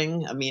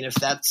building. I mean, if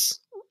that's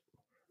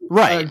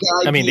right. a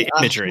guy I mean, the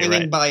imagery,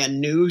 hanging right? by a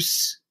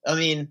noose. I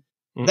mean,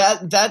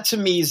 that to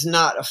me is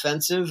not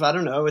offensive. I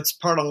don't know. It's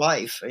part of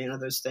life. You know,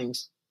 those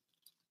things.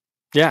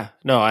 Yeah.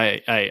 No,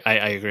 I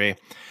agree.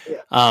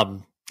 Yeah.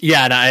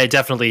 Yeah, and I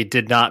definitely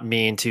did not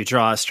mean to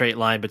draw a straight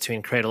line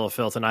between Cradle of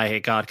Filth and I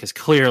Hate God, because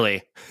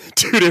clearly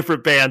two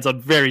different bands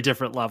on very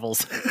different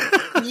levels.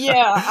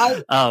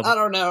 Yeah, I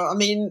don't know. I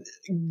mean,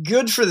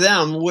 good for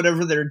them,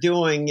 whatever they're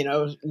doing, you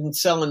know, and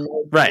selling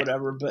more, right.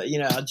 whatever. But you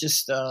know,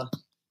 just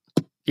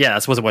yeah,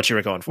 this wasn't what you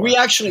were going for. We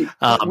actually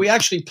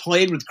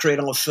played with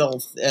Cradle of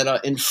Filth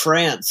in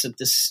France at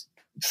this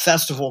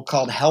festival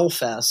called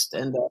Hellfest,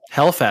 and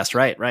Hellfest,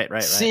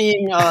 right.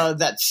 Seeing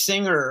that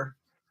singer.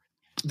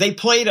 They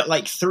played at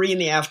like 3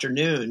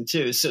 p.m.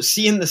 too. So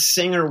seeing the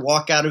singer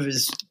walk out of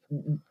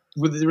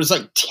there was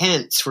like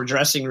tents for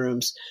dressing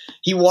rooms.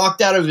 He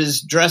walked out of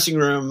his dressing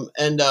room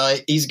and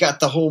he's got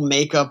the whole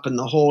makeup and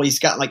he's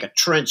got like a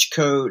trench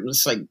coat. And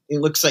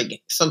it looks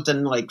like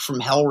something like from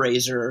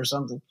Hellraiser or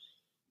something.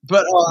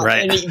 But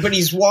right. But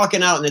he's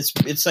walking out and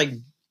it's like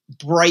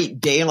bright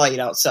daylight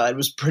outside. It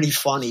was pretty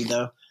funny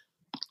though.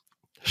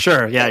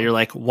 Sure. Yeah. You're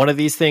like, one of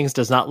these things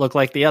does not look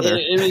like the other.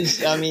 It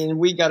is. I mean,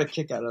 we got a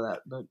kick out of that,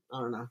 but I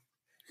don't know.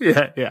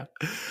 Yeah.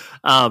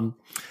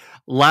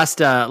 Last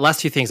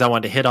two things I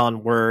wanted to hit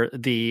on were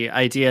the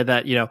idea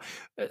that, you know,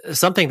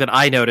 something that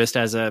I noticed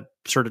as a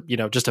sort of, you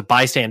know, just a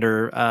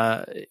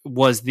bystander,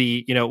 was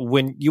the, you know,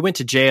 when you went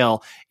to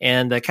jail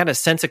and the kind of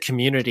sense of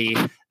community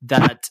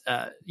that,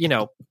 you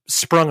know,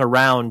 sprung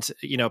around,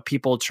 you know,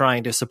 people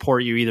trying to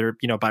support you either,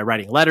 you know, by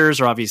writing letters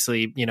or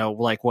obviously, you know,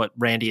 like what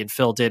Randy and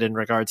Phil did in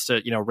regards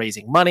to, you know,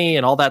 raising money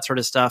and all that sort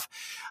of stuff.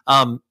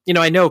 You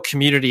know, I know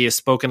community is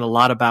spoken a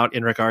lot about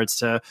in regards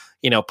to,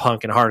 you know,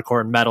 punk and hardcore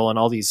and metal and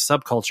all these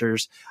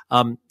subcultures.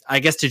 I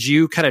guess, did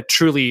you kind of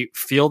truly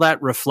feel that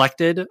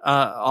reflected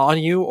on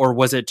you, or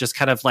was it just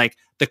kind of like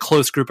the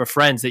close group of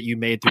friends that you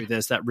made through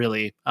this that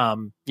really,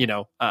 you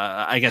know,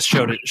 I guess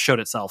showed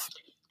itself?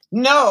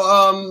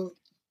 No,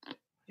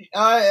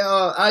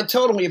 I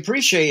totally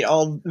appreciate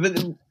all.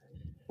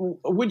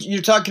 What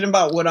you're talking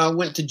about when I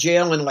went to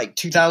jail in like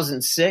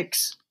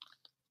 2006.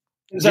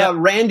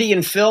 Randy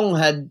and Phil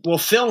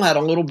Phil had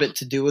a little bit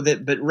to do with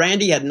it, but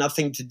Randy had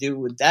nothing to do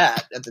with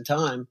that at the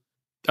time.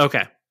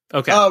 Okay.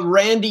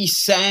 Randy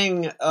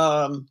sang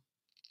for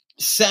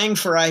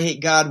I Hate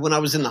God when I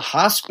was in the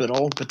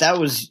hospital, but that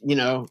was, you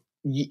know,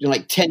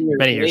 like 10 years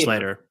Many years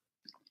later.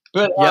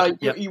 But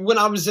when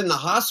I was in the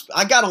hospital,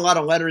 I got a lot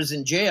of letters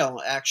in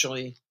jail,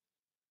 actually.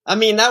 I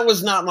mean, that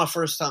was not my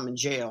first time in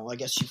jail. I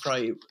guess you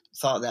probably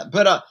thought that.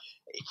 But,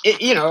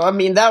 you know, I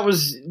mean,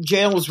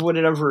 jail is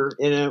whatever,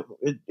 you know,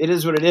 it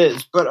is what it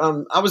is. But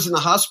I was in the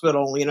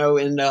hospital, you know,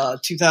 in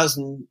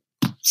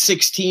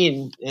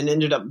 2016 and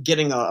ended up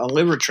getting a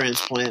liver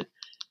transplant.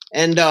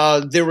 And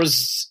there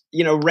was,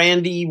 you know,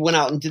 Randy went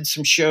out and did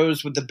some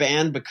shows with the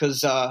band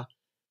because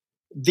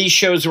these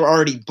shows were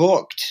already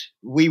booked.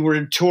 We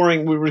were going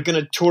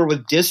to tour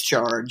with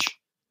Discharge,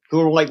 who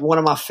were like one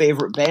of my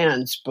favorite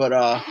bands, but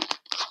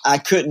I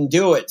couldn't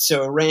do it.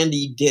 So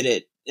Randy did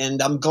it.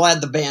 And I'm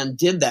glad the band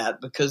did that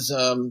because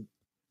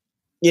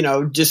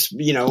just,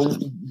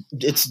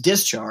 it's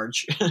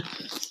discharge.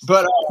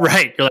 But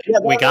right. You're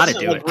like, we got to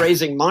do it.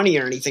 Raising money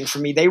or anything for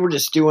me. They were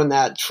just doing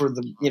that for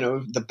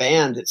the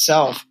band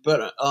itself.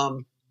 But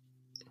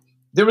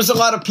there was a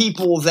lot of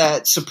people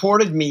that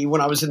supported me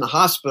when I was in the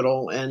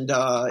hospital, and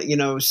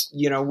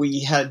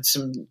we had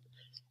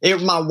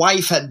my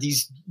wife had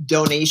these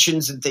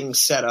donations and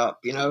things set up,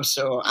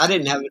 so I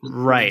didn't have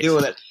anything to do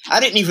with it. I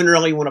didn't even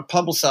really want to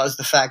publicize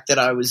the fact that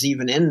I was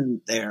even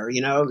in there,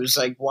 it was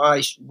like,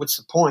 why, what's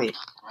the point?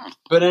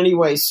 But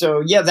anyway,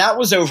 so yeah, that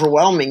was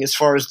overwhelming as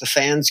far as the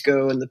fans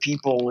go and the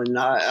people. And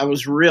I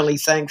was really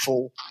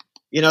thankful,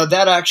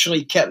 that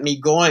actually kept me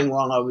going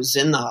while I was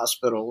in the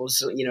hospital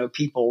was,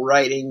 people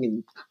writing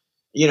and,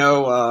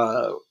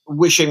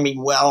 wishing me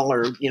well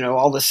or,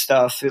 all this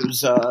stuff. It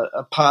was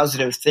a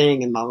positive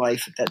thing in my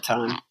life at that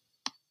time.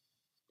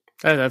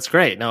 Oh, that's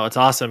great. No, it's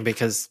awesome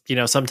because,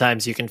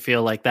 sometimes you can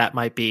feel like that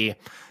might be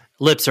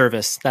lip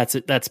service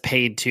that's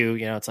paid to,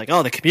 it's like,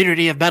 oh, the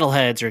community of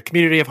metalheads or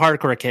community of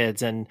hardcore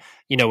kids. And,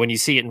 when you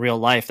see it in real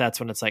life, that's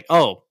when it's like,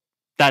 oh,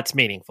 that's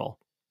meaningful.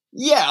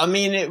 Yeah. I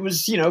mean, it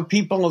was,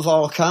 people of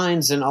all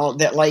kinds and all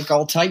that, like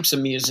all types of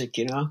music,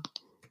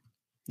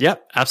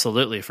 Yep,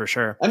 absolutely, for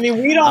sure. I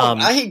mean, we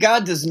don't. I Hate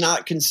God does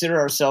not consider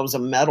ourselves a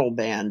metal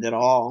band at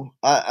all.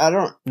 I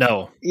don't.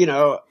 No.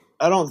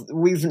 I don't.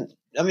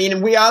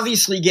 We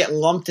obviously get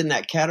lumped in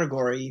that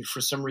category for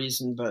some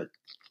reason, but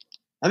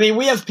I mean,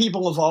 we have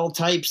people of all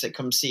types that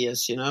come see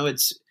us.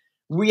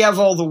 We have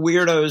all the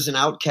weirdos and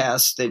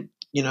outcasts that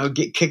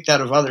get kicked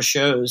out of other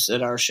shows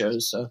at our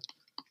shows. So.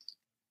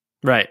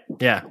 Right.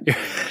 Yeah.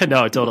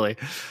 No, totally.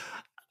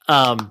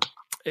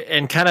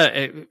 And kind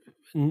of.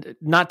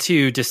 Not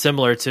too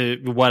dissimilar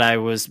to what I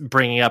was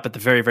bringing up at the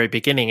very, very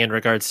beginning in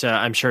regards to,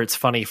 I'm sure it's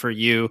funny for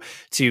you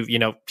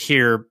to,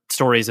 hear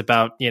stories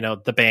about,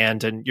 the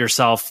band and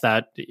yourself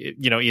that,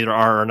 either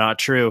are or not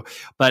true.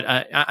 But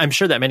I'm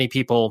sure that many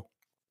people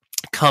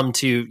come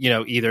to,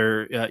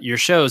 either your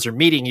shows or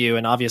meeting you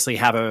and obviously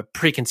have a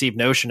preconceived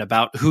notion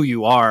about who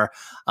you are.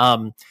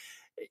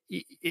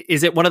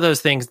 Is it one of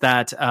those things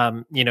that,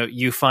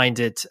 you find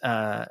it,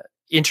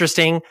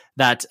 interesting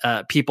that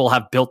people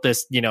have built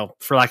this,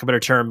 for lack of a better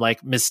term,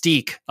 like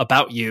mystique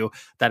about you,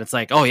 that it's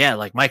like, oh yeah,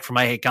 like Mike from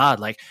I Hate God,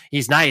 like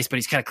he's nice, but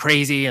he's kind of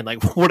crazy and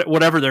like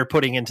whatever they're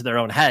putting into their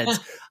own heads.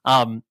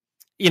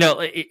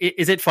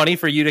 Is it funny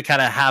for you to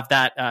kind of have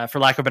that, for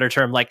lack of a better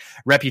term, like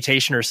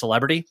reputation or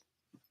celebrity?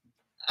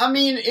 I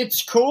mean,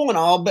 it's cool and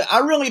all, but I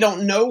really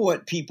don't know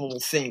what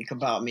people think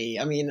about me.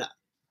 I mean,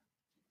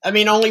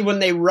 only when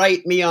they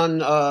write me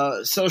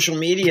on social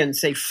media and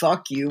say,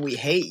 fuck you, we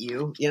hate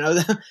you,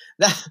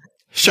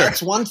 Sure.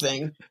 That's one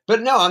thing.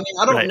 But no, I mean,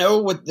 I don't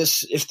know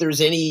if there's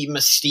any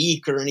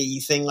mystique or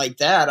anything like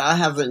that. I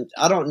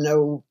don't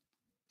know.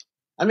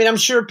 I mean, I'm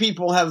sure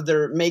people have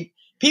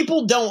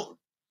people don't,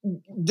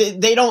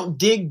 they don't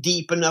dig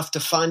deep enough to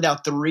find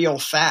out the real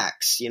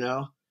facts,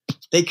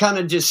 They kind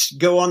of just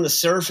go on the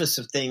surface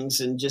of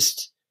things and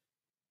just,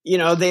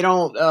 they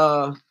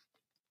don't,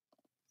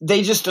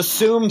 they just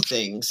assume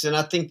things, and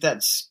I think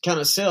that's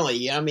kind of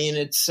silly. I mean,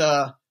 it's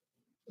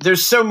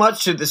there's so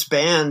much to this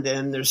band,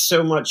 and there's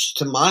so much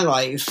to my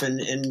life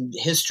and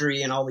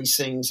history and all these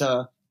things.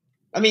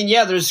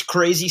 There's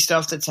crazy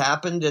stuff that's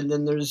happened, and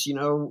then there's,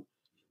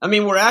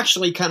 we're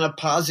actually kind of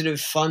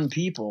positive, fun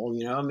people.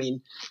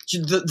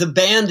 The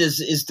band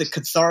is the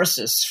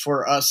catharsis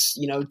for us,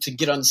 to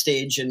get on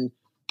stage and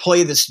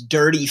play this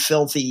dirty,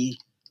 filthy,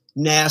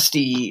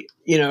 nasty,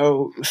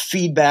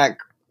 feedback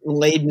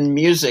laden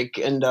music,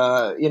 and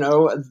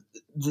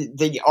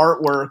the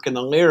artwork and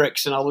the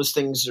lyrics and all those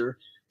things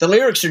the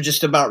lyrics are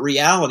just about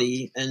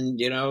reality and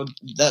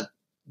that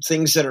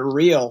things that are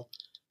real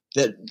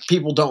that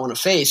people don't want to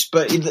face,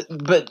 but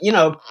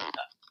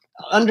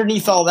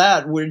underneath all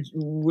that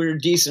we're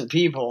decent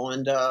people,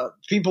 and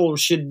people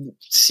should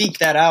seek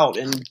that out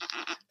and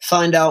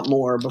find out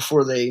more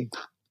before they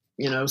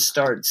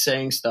start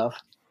saying stuff.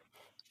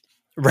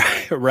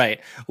 Right.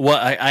 Well,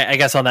 I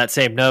guess on that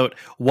same note,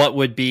 what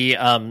would be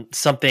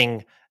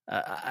something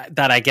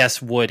that I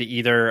guess would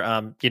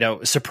either,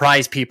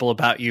 surprise people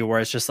about you, where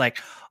it's just like,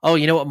 oh,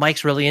 you know what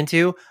Mike's really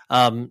into?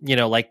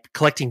 Like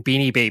collecting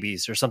Beanie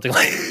Babies or something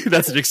like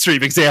that's an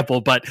extreme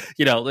example, but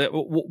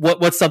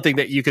what's something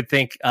that you could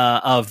think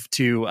of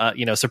to,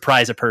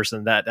 surprise a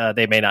person that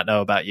they may not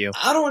know about you?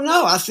 I don't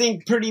know. I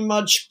think pretty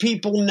much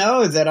people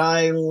know that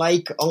I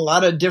like a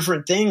lot of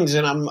different things,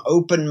 and I'm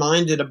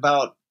open-minded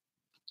about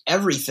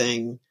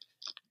everything.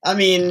 I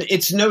mean,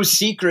 it's no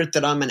secret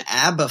that I'm an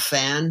ABBA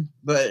fan,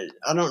 but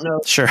I don't know.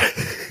 Sure.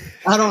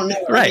 I don't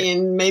know. Right. I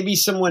mean, maybe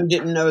someone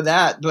didn't know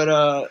that,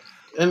 but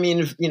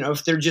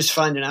if they're just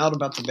finding out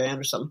about the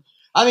band or something.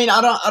 I mean, I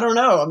don't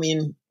know. I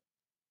mean,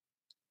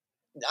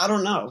 I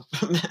don't know.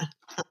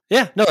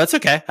 Yeah, no, that's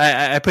okay.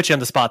 I put you on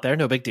the spot there.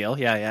 No big deal.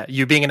 Yeah.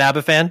 You being an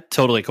ABBA fan,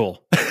 totally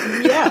cool.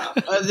 Yeah,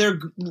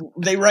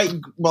 they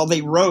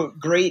wrote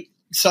great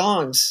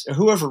songs.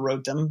 Whoever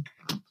wrote them.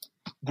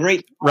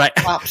 Great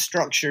pop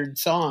structured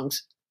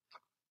songs.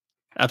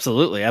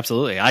 Absolutely.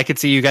 I could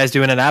see you guys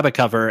doing an ABBA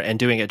cover and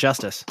doing it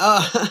justice.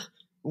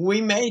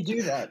 We may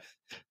do that.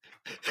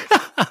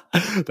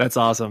 That's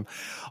awesome.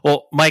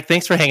 Well, Mike,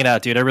 thanks for hanging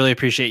out, dude. I really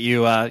appreciate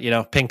you,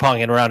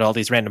 ping-ponging around all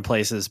these random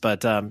places.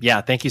 But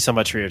thank you so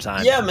much for your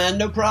time. Yeah, man,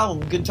 no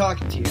problem. Good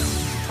talking to you.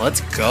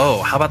 Let's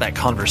go. How about that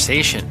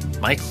conversation?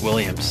 Mike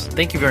Williams.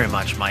 Thank you very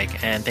much,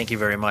 Mike. And thank you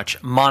very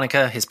much,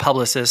 Monica, his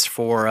publicist,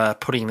 for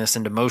putting this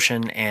into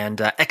motion and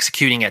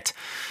executing it.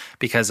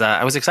 Because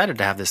I was excited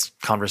to have this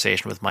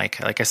conversation with Mike.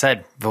 Like I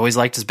said, I've always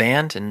liked his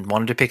band and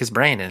wanted to pick his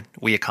brain, and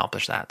we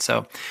accomplished that.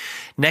 So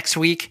next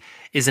week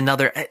is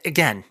another,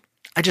 again,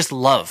 I just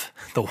love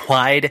the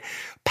wide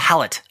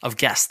palette of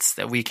guests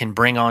that we can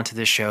bring onto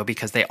this show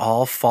because they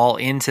all fall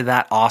into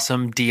that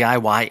awesome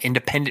DIY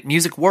independent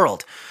music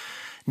world.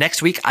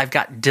 Next week, I've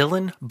got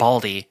Dylan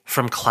Baldy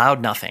from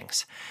Cloud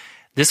Nothings.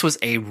 This was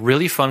a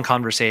really fun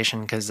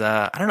conversation because,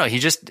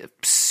 he's just a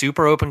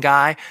super open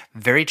guy,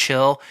 very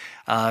chill.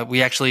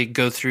 We actually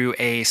go through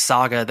a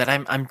saga that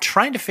I'm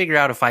trying to figure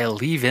out if I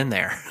leave in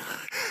there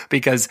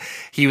because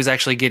he was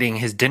actually getting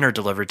his dinner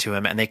delivered to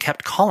him and they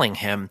kept calling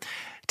him,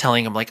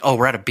 telling him like, oh,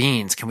 we're out of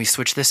beans. Can we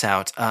switch this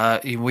out?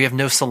 We have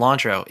no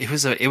cilantro.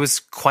 It was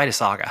quite a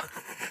saga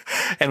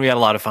and we had a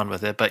lot of fun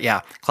with it. But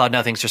yeah, Cloud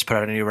Nothings just put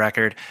out a new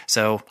record.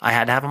 So I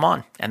had to have him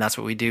on and that's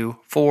what we do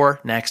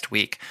for next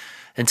week.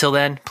 Until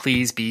then,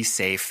 please be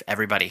safe,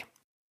 everybody.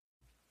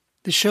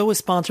 The show is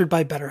sponsored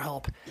by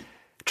BetterHelp.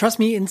 Trust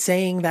me in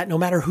saying that no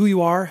matter who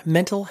you are,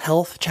 mental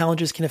health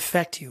challenges can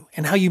affect you,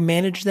 and how you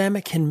manage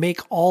them can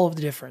make all of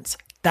the difference.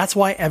 That's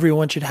why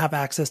everyone should have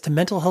access to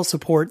mental health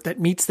support that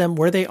meets them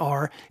where they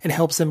are and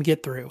helps them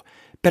get through.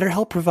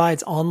 BetterHelp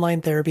provides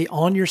online therapy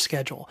on your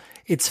schedule.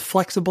 It's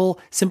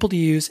flexible, simple to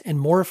use, and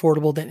more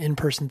affordable than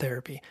in-person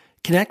therapy.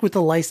 Connect with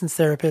a licensed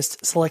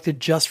therapist selected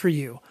just for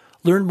you.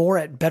 Learn more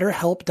at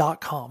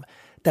BetterHelp.com.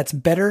 That's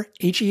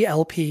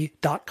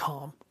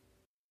BetterHelp.com.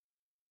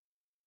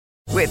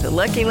 With the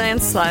Lucky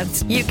Land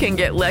Slots, you can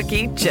get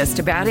lucky just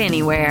about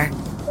anywhere.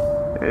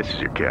 This is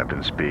your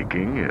captain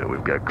speaking.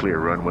 We've got clear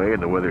runway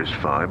and the weather's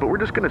fine, but we're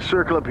just going to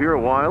circle up here a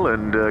while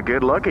and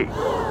get lucky.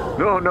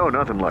 No,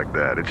 nothing like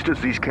that. It's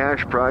just these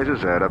cash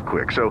prizes add up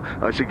quick. So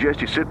I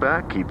suggest you sit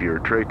back, keep your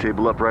tray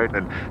table upright,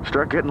 and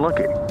start getting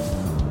lucky.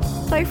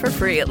 Play for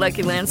free at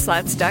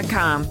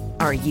LuckyLandSlots.com.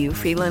 Are you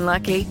feeling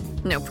lucky?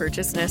 No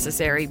purchase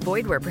necessary.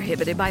 Void where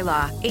prohibited by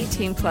law.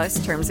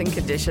 18+ terms and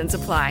conditions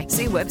apply.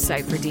 See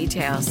website for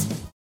details.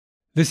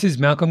 This is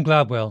Malcolm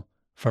Gladwell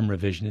from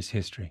Revisionist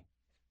History.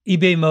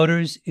 eBay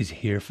Motors is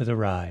here for the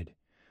ride.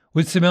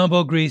 With some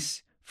elbow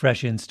grease,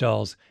 fresh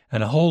installs,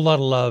 and a whole lot of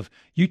love,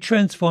 you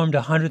transformed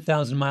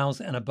 100,000 miles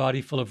and a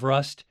body full of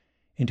rust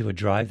into a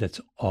drive that's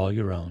all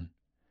your own.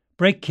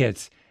 Brake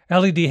kits,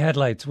 LED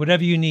headlights,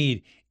 whatever you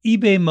need,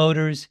 eBay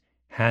Motors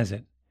has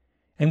it.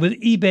 And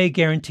with eBay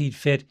Guaranteed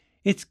Fit,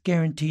 it's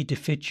guaranteed to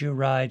fit your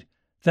ride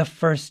the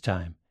first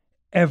time,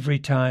 every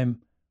time,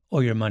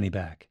 or your money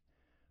back.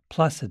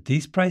 Plus, at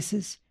these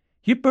prices,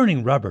 you're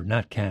burning rubber,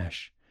 not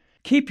cash.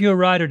 Keep your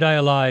ride or die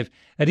alive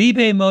at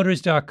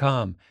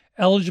ebaymotors.com.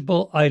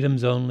 Eligible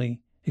items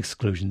only.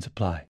 Exclusions apply.